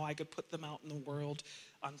around how I could put them out in the world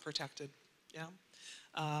unprotected, yeah?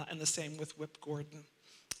 And the same with Whip Gordon.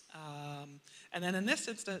 And then in this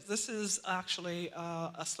instance, this is actually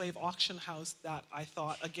a slave auction house that I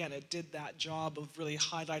thought, again, it did that job of really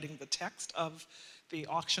highlighting the text of the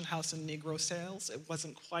auction house and Negro sales. It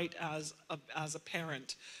wasn't quite as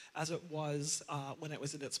apparent as it was when it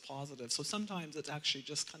was in its positive. So sometimes it actually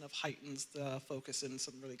just kind of heightens the focus in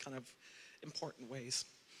some really kind of important ways.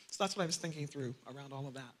 So that's what I was thinking through around all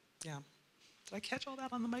of that, yeah. Did I catch all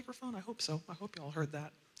that on the microphone? I hope so. I hope you all heard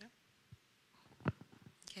that. Yeah.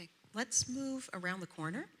 Okay, let's move around the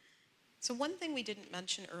corner. So one thing we didn't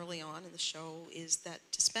mention early on in the show is that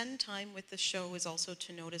to spend time with the show is also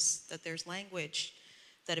to notice that there's language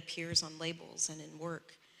that appears on labels and in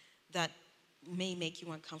work that may make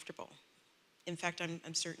you uncomfortable. In fact,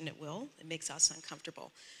 I'm certain it will. It makes us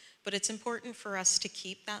uncomfortable. But it's important for us to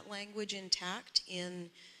keep that language intact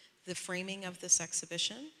in the framing of this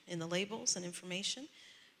exhibition, in the labels and information,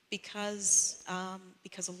 because a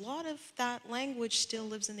lot of that language still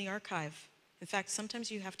lives in the archive. In fact,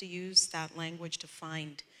 sometimes you have to use that language to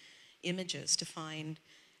find images, to find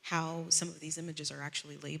how some of these images are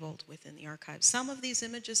actually labeled within the archive. Some of these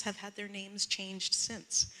images have had their names changed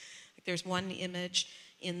since. Like there's one image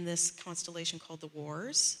in this constellation called the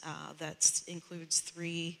Wars that includes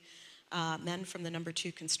 3 men from the number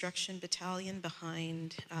 2 construction battalion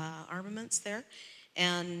behind armaments there.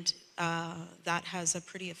 And that has a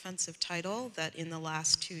pretty offensive title that in the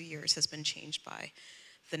last 2 years has been changed by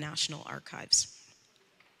the National Archives.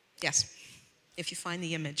 Yes, if you find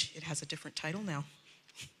the image, it has a different title now.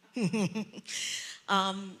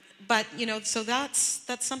 But you know, so that's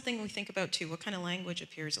something we think about too. What kind of language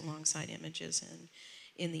appears alongside images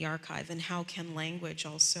in the archive, and how can language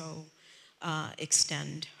also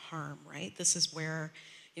extend harm? Right. This is where,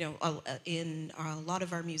 you know, in a lot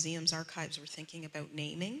of our museums archives, we're thinking about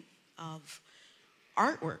naming of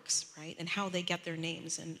artworks, right, and how they get their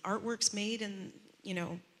names. And artworks made in, you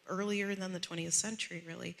know, earlier than the 20th century,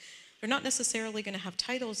 really. They're not necessarily going to have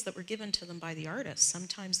titles that were given to them by the artist.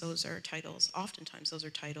 Sometimes those are titles, oftentimes those are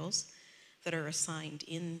titles that are assigned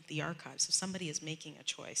in the archives. So somebody is making a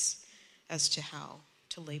choice as to how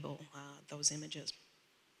to label those images.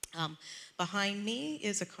 Behind me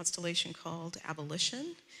is a constellation called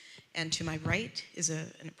Abolition, and to my right is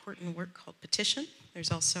an important work called Petition.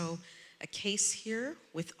 There's also a case here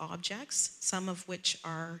with objects, some of which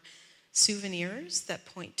are souvenirs that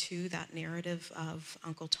point to that narrative of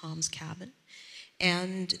Uncle Tom's Cabin.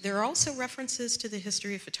 And there are also references to the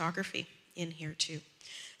history of photography in here too.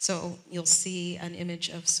 So you'll see an image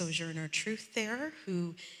of Sojourner Truth there,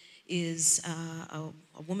 who is a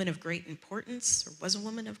woman of great importance, or was a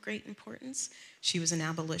woman of great importance. She was an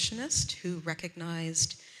abolitionist who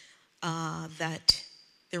recognized that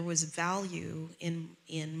there was value in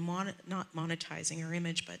not monetizing her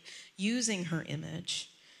image, but using her image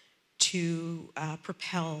to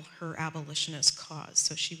propel her abolitionist cause.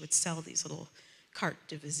 So she would sell these little carte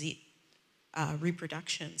de visite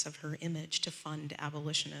reproductions of her image to fund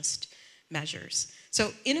abolitionist measures.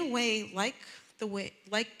 So in a way, like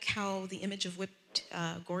how the image of whipped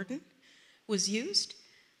Gordon was used,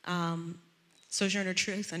 Sojourner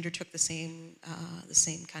Truth undertook the same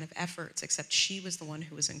kind of efforts, except she was the one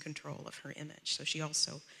who was in control of her image. So she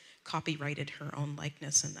also copyrighted her own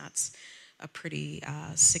likeness, and that's a pretty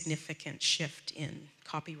significant shift in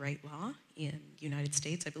copyright law in the United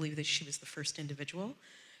States. I believe that she was the first individual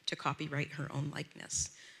to copyright her own likeness.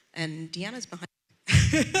 And Deanna's behind.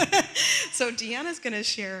 So Deanna's going to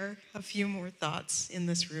share a few more thoughts in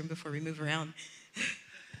this room before we move around.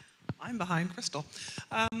 I'm behind Crystal.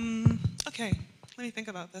 Okay, let me think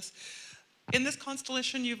about this. In this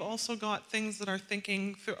constellation, you've also got things that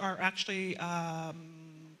are actually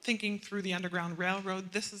thinking through the Underground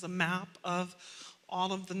Railroad. This is a map of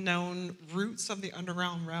all of the known routes of the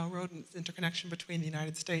Underground Railroad and its interconnection between the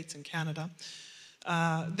United States and Canada.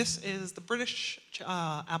 This is the British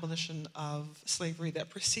abolition of slavery that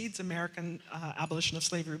precedes American abolition of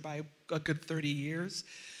slavery by a good 30 years.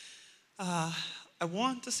 I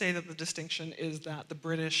want to say that the distinction is that the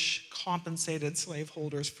British compensated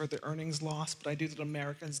slaveholders for the earnings lost, but I do that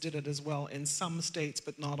Americans did it as well in some states,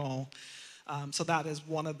 but not all. So that is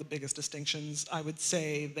one of the biggest distinctions. I would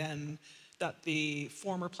say then that the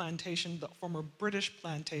former British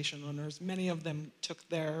plantation owners, many of them took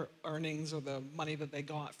their earnings or the money that they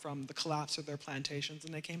got from the collapse of their plantations,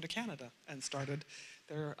 and they came to Canada and started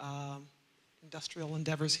their industrial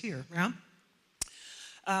endeavors here. Yeah?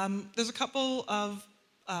 There's a couple of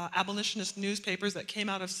abolitionist newspapers that came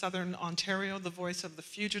out of southern Ontario, The Voice of the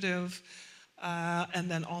Fugitive, and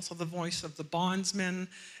then also The Voice of the Bondsman,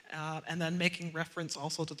 and then making reference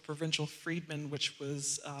also to the Provincial Freedman, which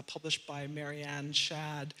was published by Marianne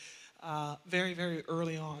Shadd very, very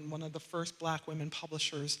early on, one of the first black women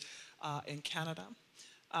publishers in Canada.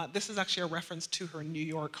 This is actually a reference to her New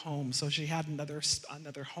York home. So she had another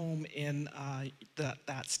home in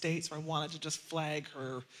that state. So I wanted to just flag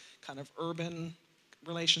her kind of urban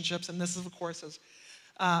relationships. And this is, of course, as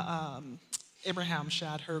Abraham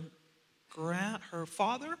Shadd, her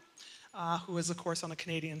father, who is, of course, on a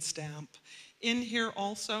Canadian stamp. In here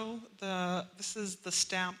also, this is the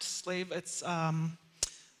stamped slave. It's,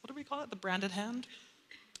 what do we call it? The branded hand,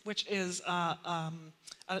 which is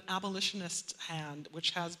an abolitionist hand,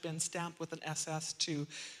 which has been stamped with an SS to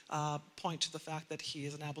point to the fact that he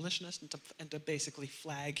is an abolitionist and to basically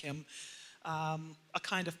flag him. A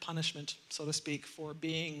kind of punishment, so to speak, for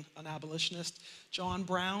being an abolitionist. John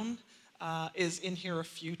Brown is in here a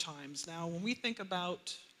few times. Now, when we think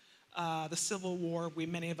about the Civil War,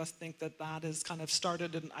 many of us think that that is kind of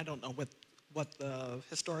started, and I don't know what the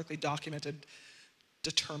historically documented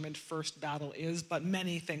determined first battle is, but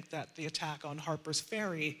many think that the attack on Harper's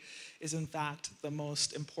Ferry is in fact the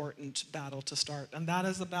most important battle to start. And that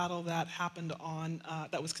is a battle that happened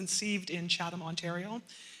that was conceived in Chatham, Ontario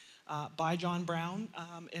by John Brown.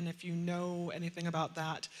 And if you know anything about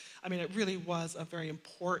that, I mean, it really was a very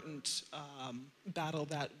important battle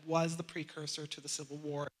that was the precursor to the Civil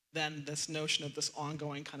War. Then this notion of this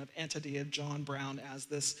ongoing kind of entity of John Brown as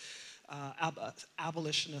this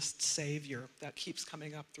abolitionist savior that keeps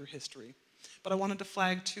coming up through history. But I wanted to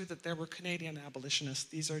flag too that there were Canadian abolitionists.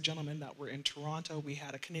 These are gentlemen that were in Toronto. We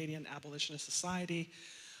had a Canadian Abolitionist Society.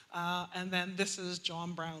 And then this is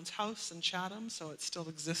John Brown's house in Chatham, so it still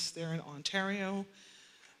exists there in Ontario.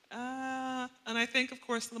 And I think, of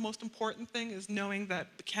course, the most important thing is knowing that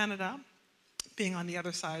Canada, being on the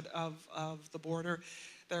other side of the border,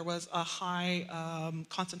 there was a high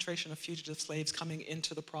concentration of fugitive slaves coming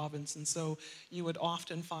into the province. And so you would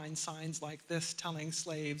often find signs like this telling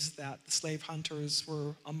slaves that the slave hunters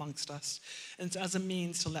were amongst us. And it's as a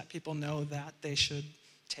means to let people know that they should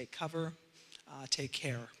take cover, take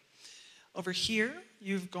care. Over here,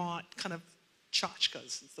 you've got kind of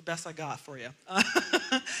tchotchkes. It's the best I got for you.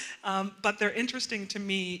 But they're interesting to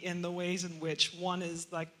me in the ways in which one is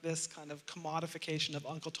like this kind of commodification of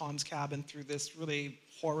Uncle Tom's Cabin through this really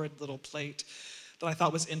horrid little plate that I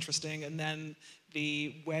thought was interesting. And then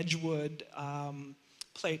the Wedgwood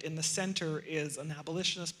plate in the center is an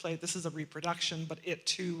abolitionist plate. This is a reproduction, but it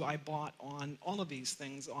too I bought on all of these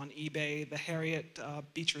things on eBay. The Harriet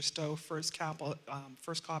Beecher Stowe first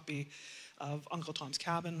copy of Uncle Tom's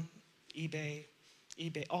Cabin, eBay,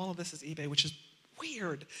 all of this is eBay, which is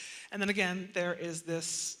weird. And then again, there is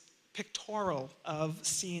this pictorial of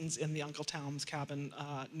scenes in the Uncle Tom's Cabin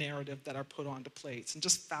narrative that are put onto plates, and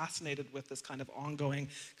just fascinated with this kind of ongoing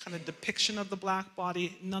kind of depiction of the black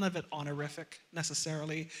body, none of it honorific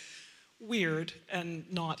necessarily, weird and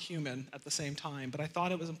not human at the same time. But I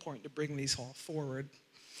thought it was important to bring these all forward.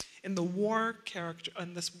 In the war character,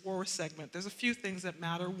 in this war segment, there's a few things that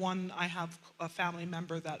matter. One, I have a family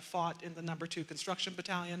member that fought in the No. 2 Construction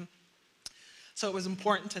Battalion, so it was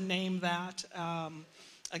important to name that.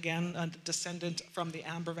 Again, a descendant from the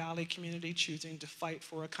Amber Valley community choosing to fight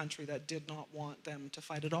for a country that did not want them to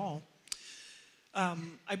fight at all.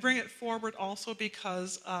 I bring it forward also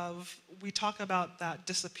because we talk about that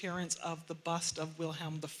disappearance of the bust of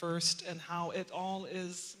Wilhelm I and how it all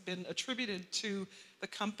is been attributed to the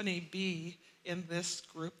Company B in this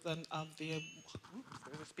group of the,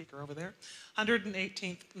 there's a speaker over there,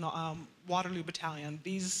 118th Waterloo Battalion.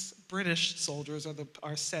 These British soldiers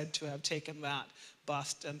are said to have taken that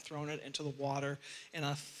bust and thrown it into the water in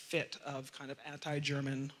a fit of kind of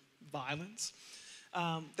anti-German violence.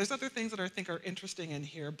 There's other things that I think are interesting in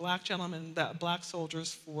here. Black gentlemen, black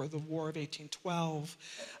soldiers for the War of 1812.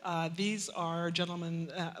 These are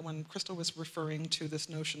gentlemen, when Crystal was referring to this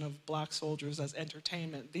notion of black soldiers as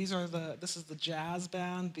entertainment, this is the jazz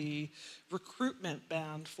band, the recruitment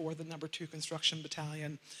band for the No. 2 Construction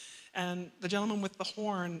Battalion. And the gentleman with the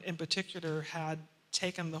horn in particular had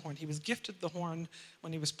taken the horn. He was gifted the horn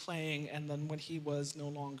when he was playing, and then when he was no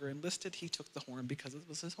longer enlisted, he took the horn because it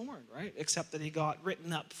was his horn, right? Except that he got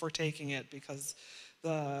written up for taking it because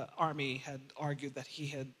the army had argued that he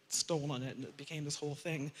had stolen it, and it became this whole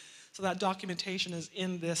thing. So that documentation is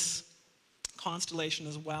in this constellation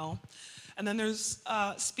as well. And then there's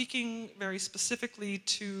speaking very specifically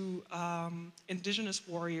to indigenous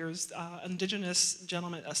warriors, indigenous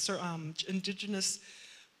gentlemen, indigenous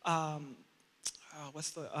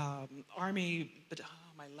what's the army, but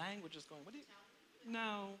my language is going, what do you,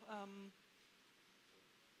 no,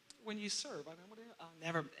 when you serve, I mean, what do you,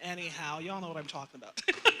 never, anyhow, y'all know what I'm talking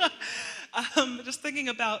about. Just thinking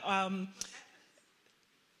about,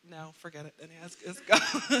 no, forget it, anyhow, it's gone,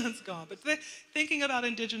 it's gone. But thinking about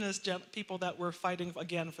indigenous people that were fighting,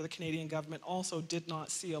 again, for the Canadian government also did not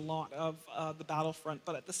see a lot of the battlefront,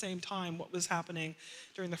 but at the same time, what was happening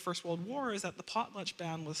during the First World War is that the potlatch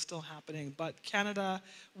ban was still happening, but Canada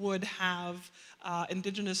would have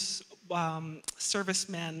indigenous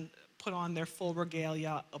servicemen put on their full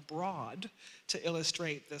regalia abroad to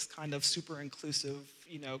illustrate this kind of super inclusive,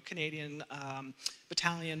 Canadian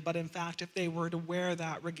battalion. But in fact, if they were to wear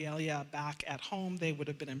that regalia back at home, they would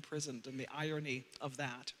have been imprisoned, and the irony of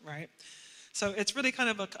that, right? So it's really kind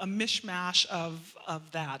of a mishmash of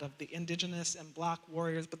the indigenous and black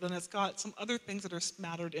warriors, but then it's got some other things that are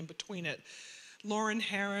smattered in between it. Lauren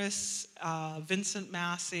Harris, Vincent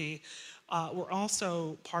Massey were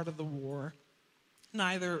also part of the war.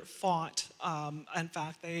 Neither fought. In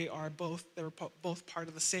fact, they were both part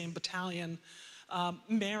of the same battalion.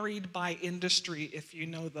 Married by industry, if you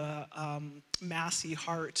know the Massey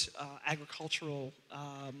Hart agricultural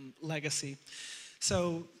legacy.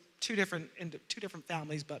 So two different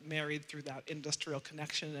families, but married through that industrial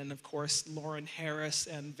connection. And of course, Lauren Harris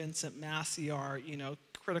and Vincent Massey are,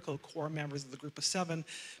 critical core members of the Group of Seven.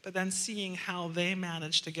 But then seeing how they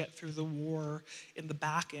managed to get through the war in the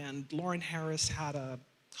back end, Lauren Harris had a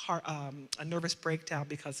nervous breakdown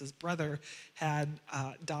because his brother had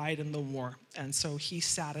died in the war. And so he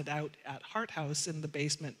sat it out at Hart House in the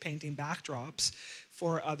basement painting backdrops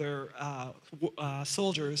for other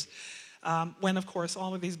soldiers. When, of course,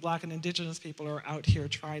 all of these black and indigenous people are out here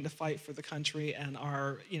trying to fight for the country and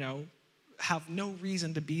are, have no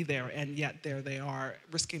reason to be there, and yet there they are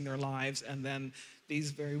risking their lives, and then these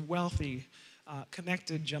very wealthy,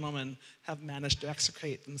 connected gentlemen have managed to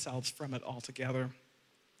extricate themselves from it altogether.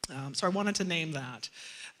 So I wanted to name that.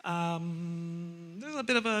 There's a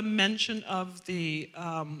bit of a mention of the, what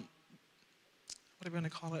are we going to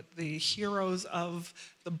call it? The heroes of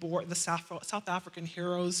the Boer, the South African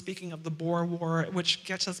heroes, speaking of the Boer War, which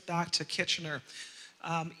gets us back to Kitchener.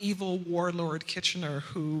 Evil warlord Kitchener,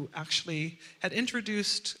 who actually had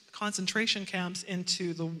introduced concentration camps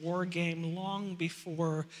into the war game long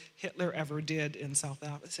before Hitler ever did in South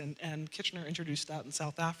Africa, and Kitchener introduced that in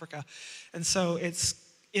South Africa. And so it's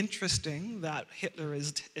interesting that Hitler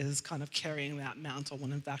is kind of carrying that mantle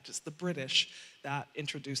when in fact it's the British that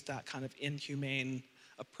introduced that kind of inhumane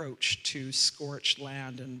approach to scorched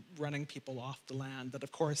land and running people off the land that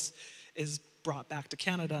of course is brought back to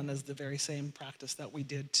Canada and is the very same practice that we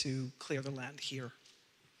did to clear the land here.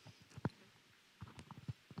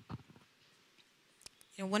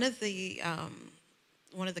 One of the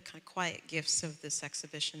one of the kind of quiet gifts of this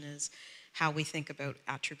exhibition is how we think about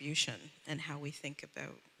attribution and how we think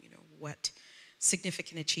about, what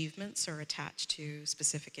significant achievements are attached to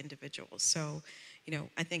specific individuals. So,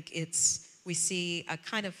 I think we see a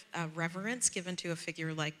kind of a reverence given to a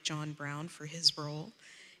figure like John Brown for his role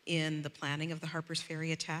in the planning of the Harper's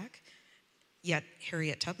Ferry attack, yet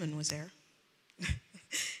Harriet Tubman was there.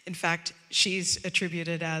 In fact, she's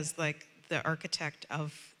attributed as like the architect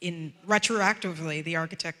retroactively, the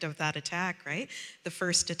architect of that attack, right? The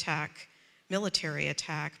first military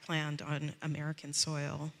attack planned on American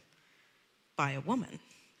soil by a woman,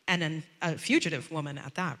 and a fugitive woman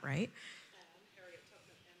at that, right? And Harriet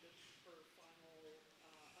Tubman ended her final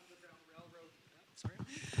Underground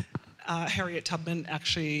Railroad. Harriet Tubman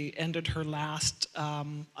actually ended her last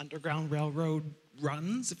Underground Railroad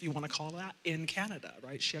runs, if you want to call that, in Canada,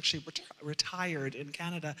 right? She actually retired in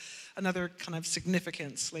Canada. Another kind of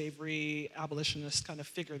significant slavery abolitionist kind of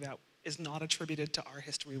figure that is not attributed to our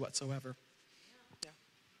history whatsoever.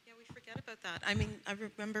 Yeah, we forget about that. I mean, I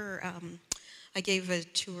remember I gave a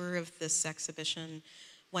tour of this exhibition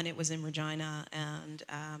when it was in Regina, and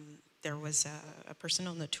there was a person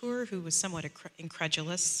on the tour who was somewhat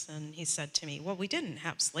incredulous, and he said to me, well, we didn't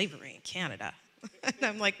have slavery in Canada. And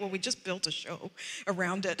I'm like, well, we just built a show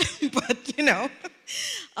around it. But,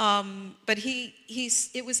 but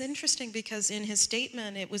it was interesting because in his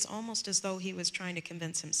statement, it was almost as though he was trying to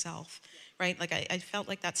convince himself, right? Like I felt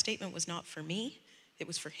like that statement was not for me, it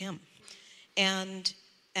was for him. And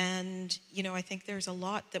I think there's a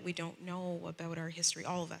lot that we don't know about our history,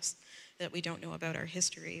 all of us, that we don't know about our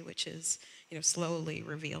history, which is, slowly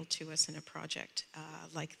revealed to us in a project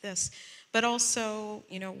like this. But also,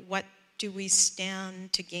 what do we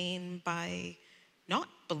stand to gain by not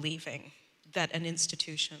believing that an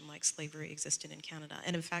institution like slavery existed in Canada?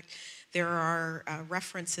 And in fact, there are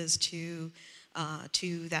references to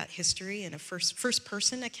that history and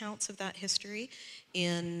first-person accounts of that history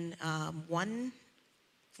in one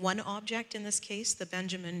object, in this case, the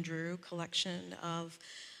Benjamin Drew collection of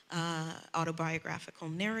autobiographical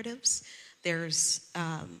narratives. There's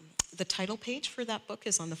the title page for that book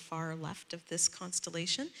is on the far left of this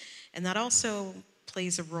constellation, and that also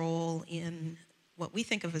plays a role in what we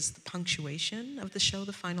think of as the punctuation of the show,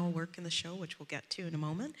 the final work in the show, which we'll get to in a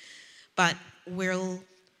moment. But we'll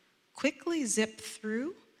quickly zip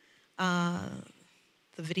through the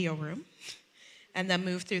video room and then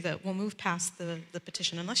we'll move past the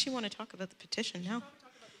petition, unless you want to talk about the petition now.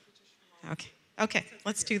 Okay,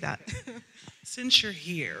 let's do that. Since you're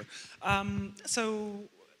here, so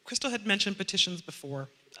Crystal had mentioned petitions before,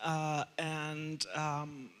 and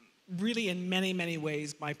really in many, many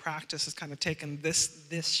ways, my practice has kind of taken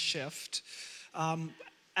this shift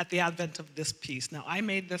at the advent of this piece. Now, I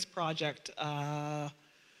made this project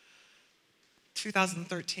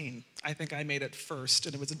 2013. I think I made it first,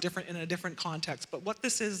 and it was in a different context. But what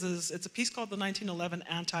this is it's a piece called the 1911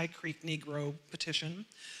 Anti-Creek Negro Petition.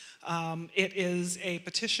 It is a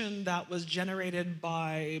petition that was generated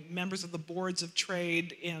by members of the boards of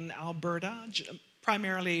trade in Alberta,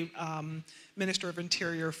 primarily Minister of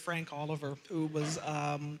Interior Frank Oliver, who was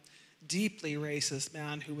deeply racist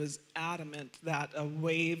man who was adamant that a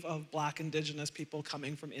wave of Black Indigenous people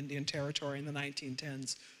coming from Indian Territory in the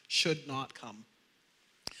 1910s should not come.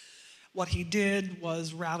 What he did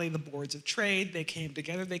was rally the boards of trade. They came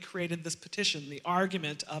together, they created this petition. The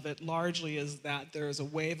argument of it largely is that there is a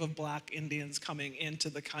wave of Black Indians coming into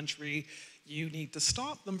the country. You need to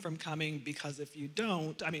stop them from coming, because if you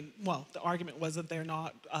don't, the argument was that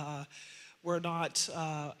were not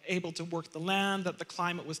able to work the land, that the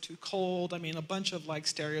climate was too cold. A bunch of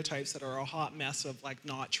stereotypes that are a hot mess of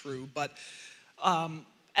not true. But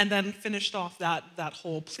and then finished off that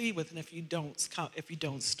whole plea with, and if you don't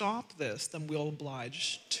stop this, then we'll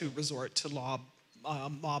oblige to resort to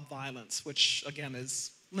mob violence, which again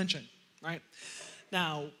is lynching, right?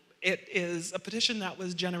 Now, it is a petition that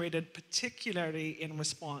was generated particularly in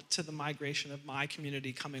response to the migration of my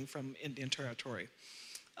community coming from Indian Territory.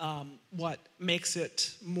 What makes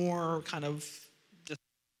it more kind of, did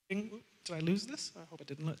I lose this? I hope I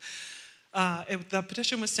didn't lose. The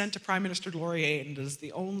petition was sent to Prime Minister Laurier, and it is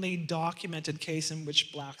the only documented case in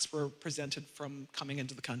which Blacks were prevented from coming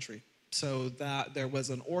into the country. So that there was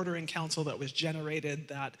an order in council that was generated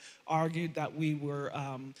that argued that we were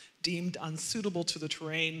deemed unsuitable to the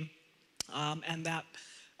terrain, and that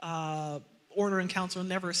order in council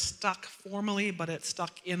never stuck formally, but it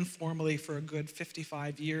stuck informally for a good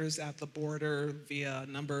 55 years at the border via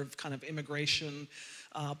a number of kind of immigration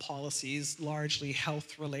policies, largely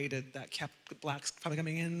health-related, that kept Blacks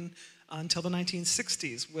coming in until the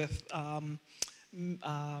 1960s with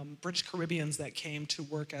British Caribbeans that came to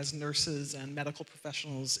work as nurses and medical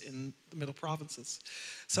professionals in the Middle Provinces.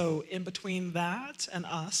 So in between that and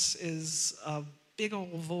us is a big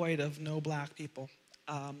old void of no black people.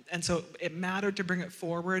 And so it mattered to bring it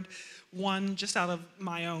forward. One, just out of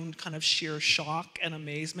my own kind of sheer shock and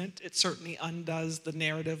amazement, it certainly undoes the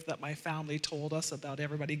narrative that my family told us about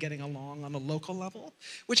everybody getting along on a local level,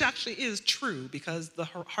 which actually is true because the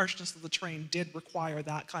harshness of the terrain did require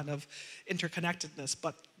that kind of interconnectedness.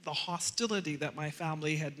 But the hostility that my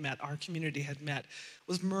family had met, our community had met,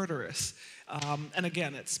 was murderous. And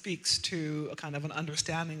again, it speaks to a kind of an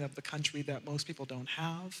understanding of the country that most people don't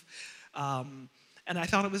have. And I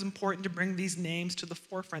thought it was important to bring these names to the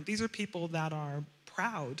forefront. These are people that are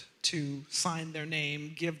proud to sign their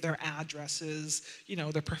name, give their addresses, you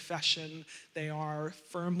know, their profession. They are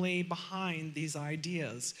firmly behind these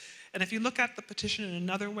ideas. And if you look at the petition in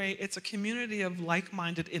another way, it's a community of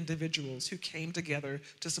like-minded individuals who came together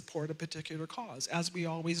to support a particular cause, as we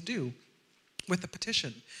always do with the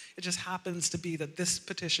petition. It just happens to be that this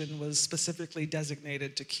petition was specifically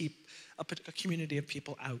designated to keep a community of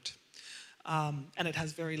people out. And it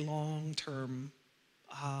has very long-term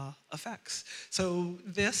effects. So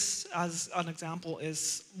this, as an example,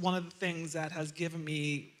 is one of the things that has given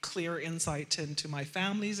me clear insight into my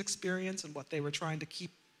family's experience and what they were trying to keep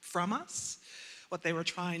from us, what they were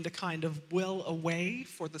trying to kind of will away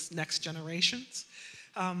for this next generations.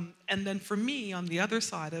 And then for me, on the other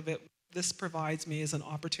side of it, this provides me as an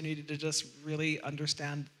opportunity to just really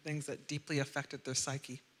understand things that deeply affected their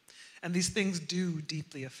psyche. And these things do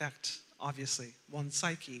deeply affect, obviously, one's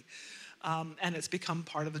psyche. And it's become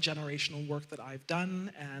part of the generational work that I've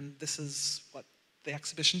done, and this is what the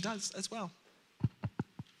exhibition does as well.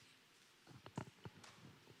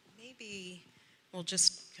 Maybe we'll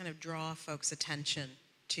just kind of draw folks' attention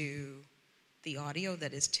to the audio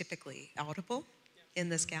that is typically audible in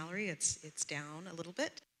this gallery. It's down a little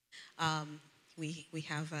bit. We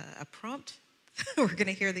have a prompt. We're going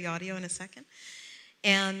to hear the audio in a second.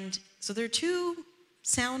 And so there are two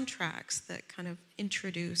soundtracks that kind of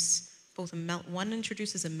introduce both one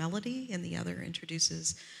introduces a melody and the other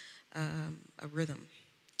introduces a rhythm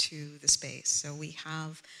to the space. So we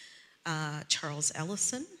have Charles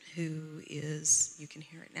Ellison, who is, you can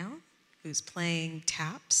hear it now, who's playing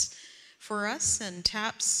taps for us. And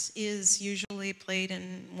taps is usually played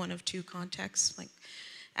in one of two contexts, like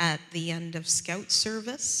at the end of scout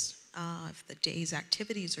service. If the day's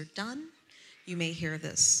activities are done, you may hear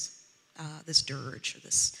this this dirge or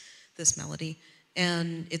this melody,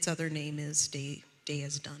 and its other name is Day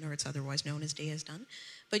is Done, or it's otherwise known as Day is Done.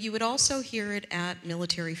 But you would also hear it at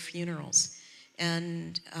military funerals.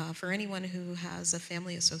 And for anyone who has a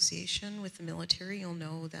family association with the military, you'll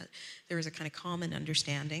know that there is a kind of common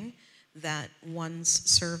understanding that one's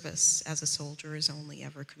service as a soldier is only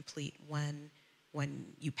ever complete when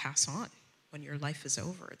you pass on, when your life is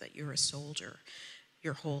over, that you're a soldier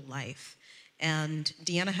your whole life. And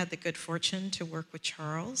Deanna had the good fortune to work with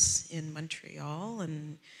Charles in Montreal,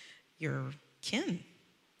 and your kin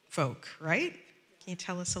folk, right? Can you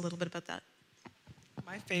tell us a little bit about that?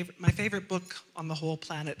 My favorite book on the whole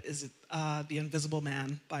planet is The Invisible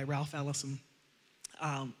Man by Ralph Ellison.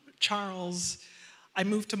 Charles, I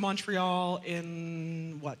moved to Montreal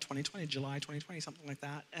in, 2020, July 2020, something like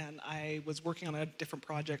that. And I was working on a different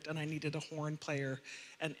project, and I needed a horn player.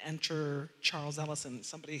 And enter Charles Ellison.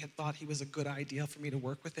 Somebody had thought he was a good idea for me to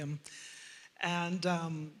work with him. And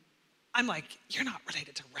I'm like, you're not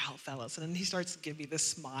related to Ralph Ellison. And he starts to give me this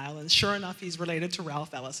smile. And sure enough, he's related to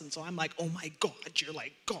Ralph Ellison. So I'm like, oh my God, you're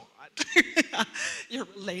like God. You're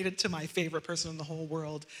related to my favorite person in the whole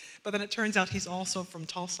world. But then it turns out he's also from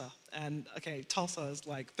Tulsa. And okay, Tulsa is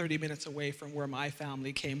like 30 minutes away from where my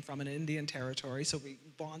family came from in Indian Territory. So we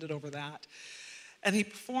bonded over that. And he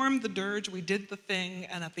performed the dirge, we did the thing,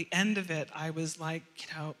 and at the end of it, I was like,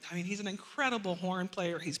 he's an incredible horn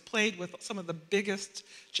player. He's played with some of the biggest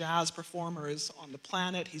jazz performers on the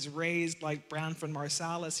planet. He's raised like Branford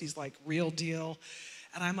Marsalis. He's like real deal.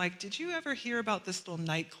 And I'm like, did you ever hear about this little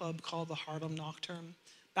nightclub called the Harlem Nocturne?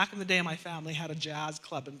 Back in the day, my family had a jazz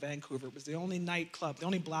club in Vancouver. It was the only nightclub, the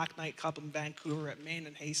only black nightclub in Vancouver at Main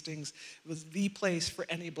and Hastings. It was the place for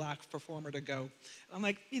any black performer to go. And I'm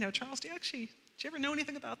like, Charles, do you ever know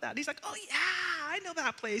anything about that? And he's like, oh yeah, I know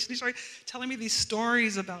that place. And he started telling me these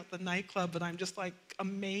stories about the nightclub, and I'm just like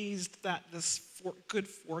amazed that this good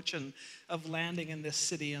fortune of landing in this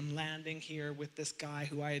city and landing here with this guy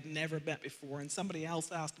who I had never met before, and somebody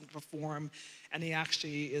else asked him to perform, and he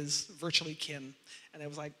actually is virtually kin. And it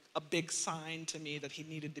was like a big sign to me that he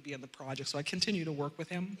needed to be in the project, so I continue to work with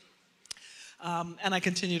him. And I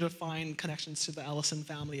continue to find connections to the Ellison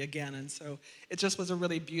family again. And so it just was a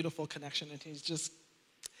really beautiful connection. And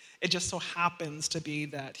it just so happens to be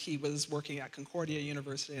that he was working at Concordia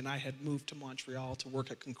University and I had moved to Montreal to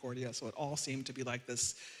work at Concordia. So it all seemed to be like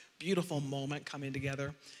this beautiful moment coming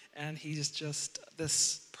together. And he's just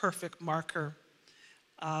this perfect marker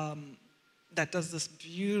that does this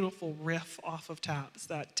beautiful riff off of taps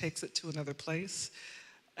that takes it to another place.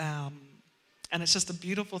 And it's just a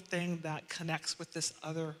beautiful thing that connects with this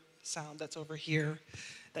other sound that's over here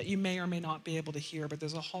that you may or may not be able to hear, but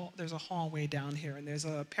there's a hallway down here, and there's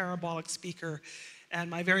a parabolic speaker. And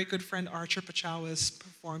my very good friend Archer Pachowis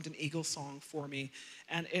performed an eagle song for me.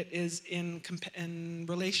 And it is in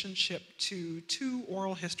relationship to two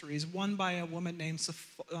oral histories, one by a woman named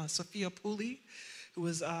Sophia Pooley, who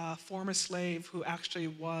was a former slave who actually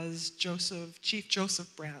was Chief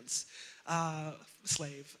Joseph Brandt's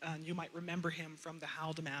slave. And you might remember him from the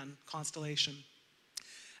Haldimand constellation.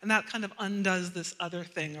 And that kind of undoes this other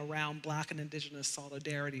thing around Black and Indigenous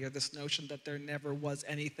solidarity, or this notion that there never was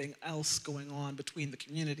anything else going on between the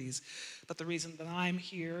communities. But the reason that I'm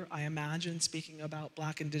here, I imagine, speaking about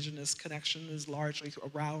Black Indigenous connection is largely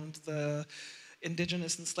around the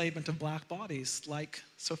Indigenous enslavement of Black bodies, like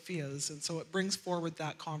Sophia's. And so it brings forward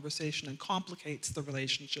that conversation and complicates the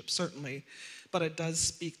relationship, certainly. But it does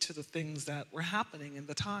speak to the things that were happening in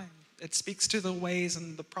the time. It speaks to the ways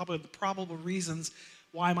and the probable reasons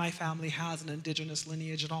why my family has an Indigenous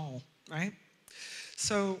lineage at all, right?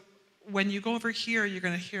 So when you go over here, you're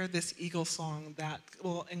going to hear this eagle song that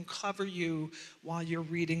will uncover you while you're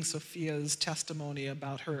reading Sophia's testimony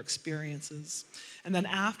about her experiences. And then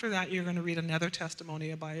after that, you're going to read another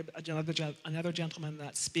testimony by another gentleman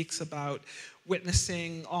that speaks about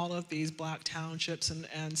witnessing all of these Black townships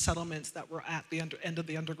and settlements that were at the end of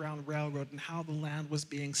the Underground Railroad, and how the land was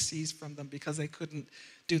being seized from them because they couldn't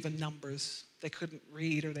do the numbers. They couldn't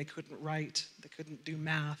read, or they couldn't write. They couldn't do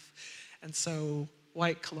math. And so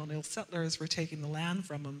white colonial settlers were taking the land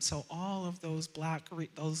from them. So all of those black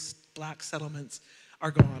settlements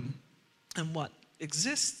are gone. And what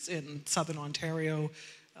exists in southern Ontario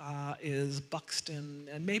is Buxton,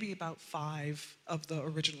 and maybe about 5 of the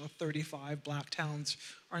original 35 Black towns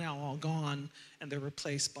are now all gone, and they're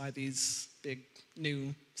replaced by these big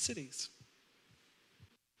new cities.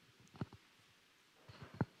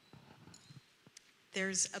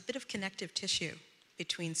 There's a bit of connective tissue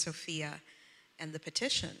between Sophia and the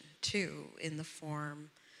petition, too, in the form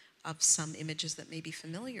of some images that may be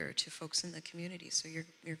familiar to folks in the community. So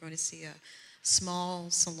you're going to see a small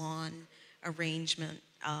salon arrangement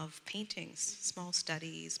of paintings, small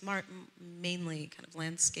studies, mainly kind of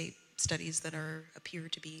landscape studies that appear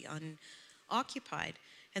to be unoccupied.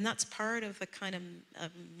 And that's part of the kind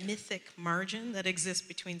of mythic margin that exists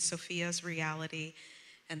between Sophia's reality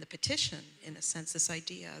and the petition, in a sense, this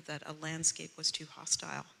idea that a landscape was too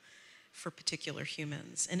hostile for particular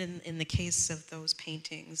humans. And in the case of those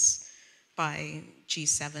paintings by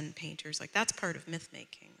G7 painters, like, that's part of myth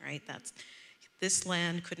making, right? This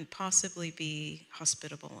land couldn't possibly be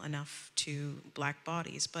hospitable enough to Black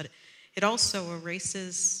bodies, but it also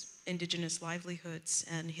erases Indigenous livelihoods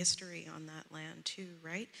and history on that land too,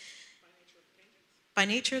 right? By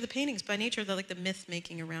nature of the paintings, by nature of the myth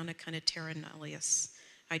making around a kind of terra nullius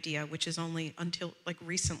idea, which is only until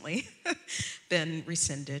recently been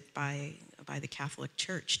rescinded by the Catholic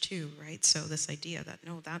Church too, right? So this idea that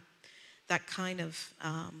that kind of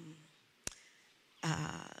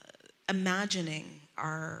imagining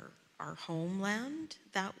our homeland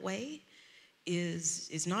that way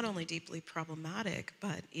is not only deeply problematic,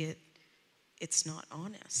 but it's not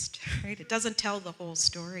honest, right? It doesn't tell the whole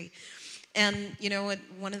story. And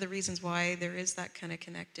one of the reasons why there is that kind of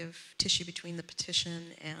connective tissue between the petition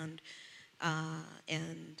and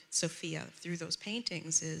Sophia through those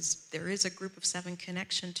paintings is there is a group of 7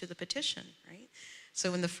 connection to the petition, right?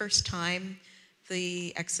 So in the first time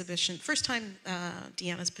Deanna's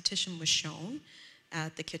petition was shown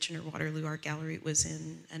at the Kitchener-Waterloo Art Gallery, it was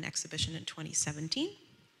in an exhibition in 2017.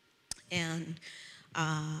 And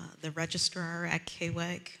the registrar at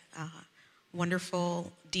KWAG,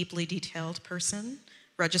 wonderful, deeply detailed person.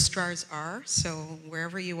 Registrars are, so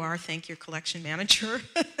wherever you are, thank your collection manager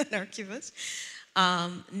and archivist.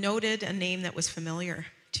 Noted a name that was familiar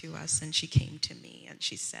to us, and she came to me and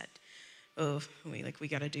she said, "Oh, we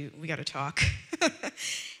gotta talk."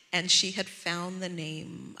 And she had found the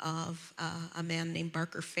name of a man named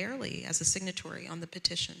Barker Fairley as a signatory on the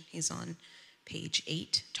petition. He's on page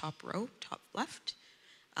 8, top row, top left.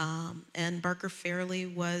 And Barker Fairley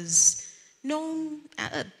was known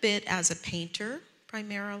a bit as a painter,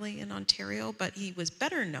 primarily in Ontario, but he was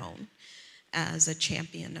better known as a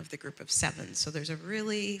champion of the group of seven. So there's a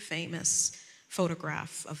really famous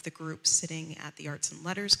photograph of the group sitting at the Arts and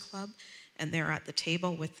Letters Club, and there at the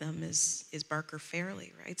table with them is Barker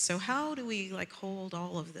Fairley, right? So how do we like hold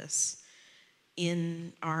all of this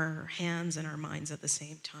in our hands and our minds at the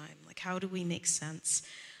same time? Like, how do we make sense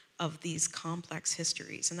of these complex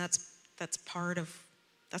histories? And that's part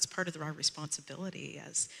of our responsibility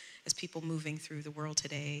as people moving through the world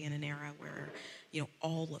today in an era where, you know,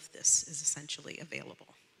 all of this is essentially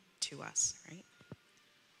available to us, right?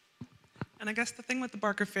 And I guess the thing with the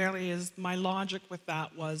Barker Fairley is my logic with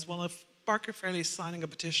that was, well, if Barker Fairley is signing a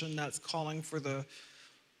petition that's calling for the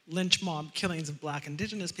lynch mob killings of Black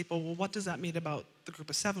Indigenous people, well, what does that mean about the Group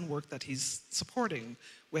of Seven work that he's supporting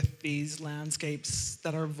with these landscapes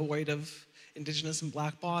that are void of Indigenous and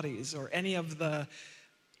Black bodies, or any of the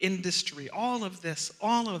industry, all of this,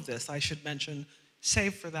 I should mention,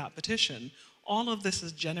 save for that petition, all of this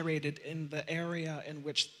is generated in the area in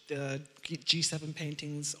which the G7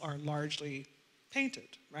 paintings are largely painted,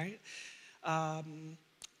 right?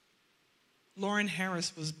 Lauren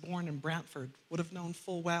Harris was born in Brantford, would have known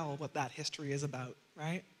full well what that history is about,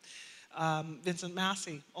 right? Vincent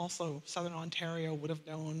Massey, also Southern Ontario, would have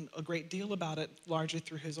known a great deal about it, largely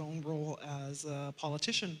through his own role as a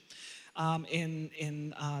politician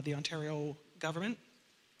in the Ontario government.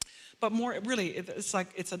 But more, really, it's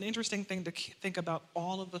an interesting thing to think about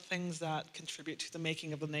all of the things that contribute to the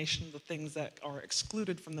making of a nation, the things that are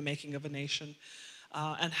excluded from the making of a nation,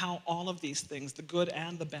 and how all of these things, the good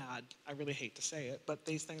and the bad, I really hate to say it, but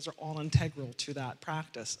these things are all integral to that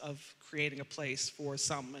practice of creating a place for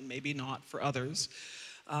some and maybe not for others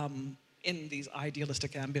in these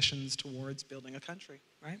idealistic ambitions towards building a country,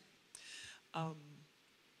 right?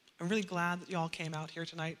 I'm really glad that you all came out here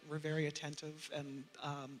tonight. We're very attentive, and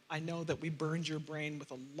I know that we burned your brain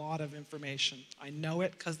with a lot of information. I know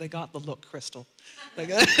it because they got the look, Crystal. They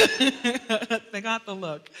got the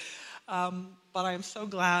look. But I'm so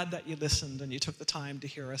glad that you listened and you took the time to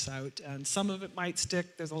hear us out. And some of it might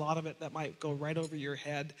stick. There's a lot of it that might go right over your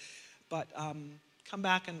head. But come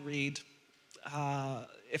back and read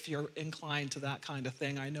if you're inclined to that kind of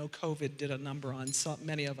thing. I know COVID did a number on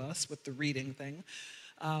many of us with the reading thing.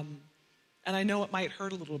 And I know it might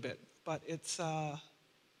hurt a little bit, but it's an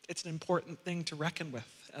important thing to reckon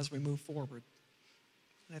with as we move forward.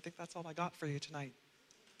 And I think that's all I got for you tonight.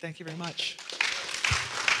 Thank you very much.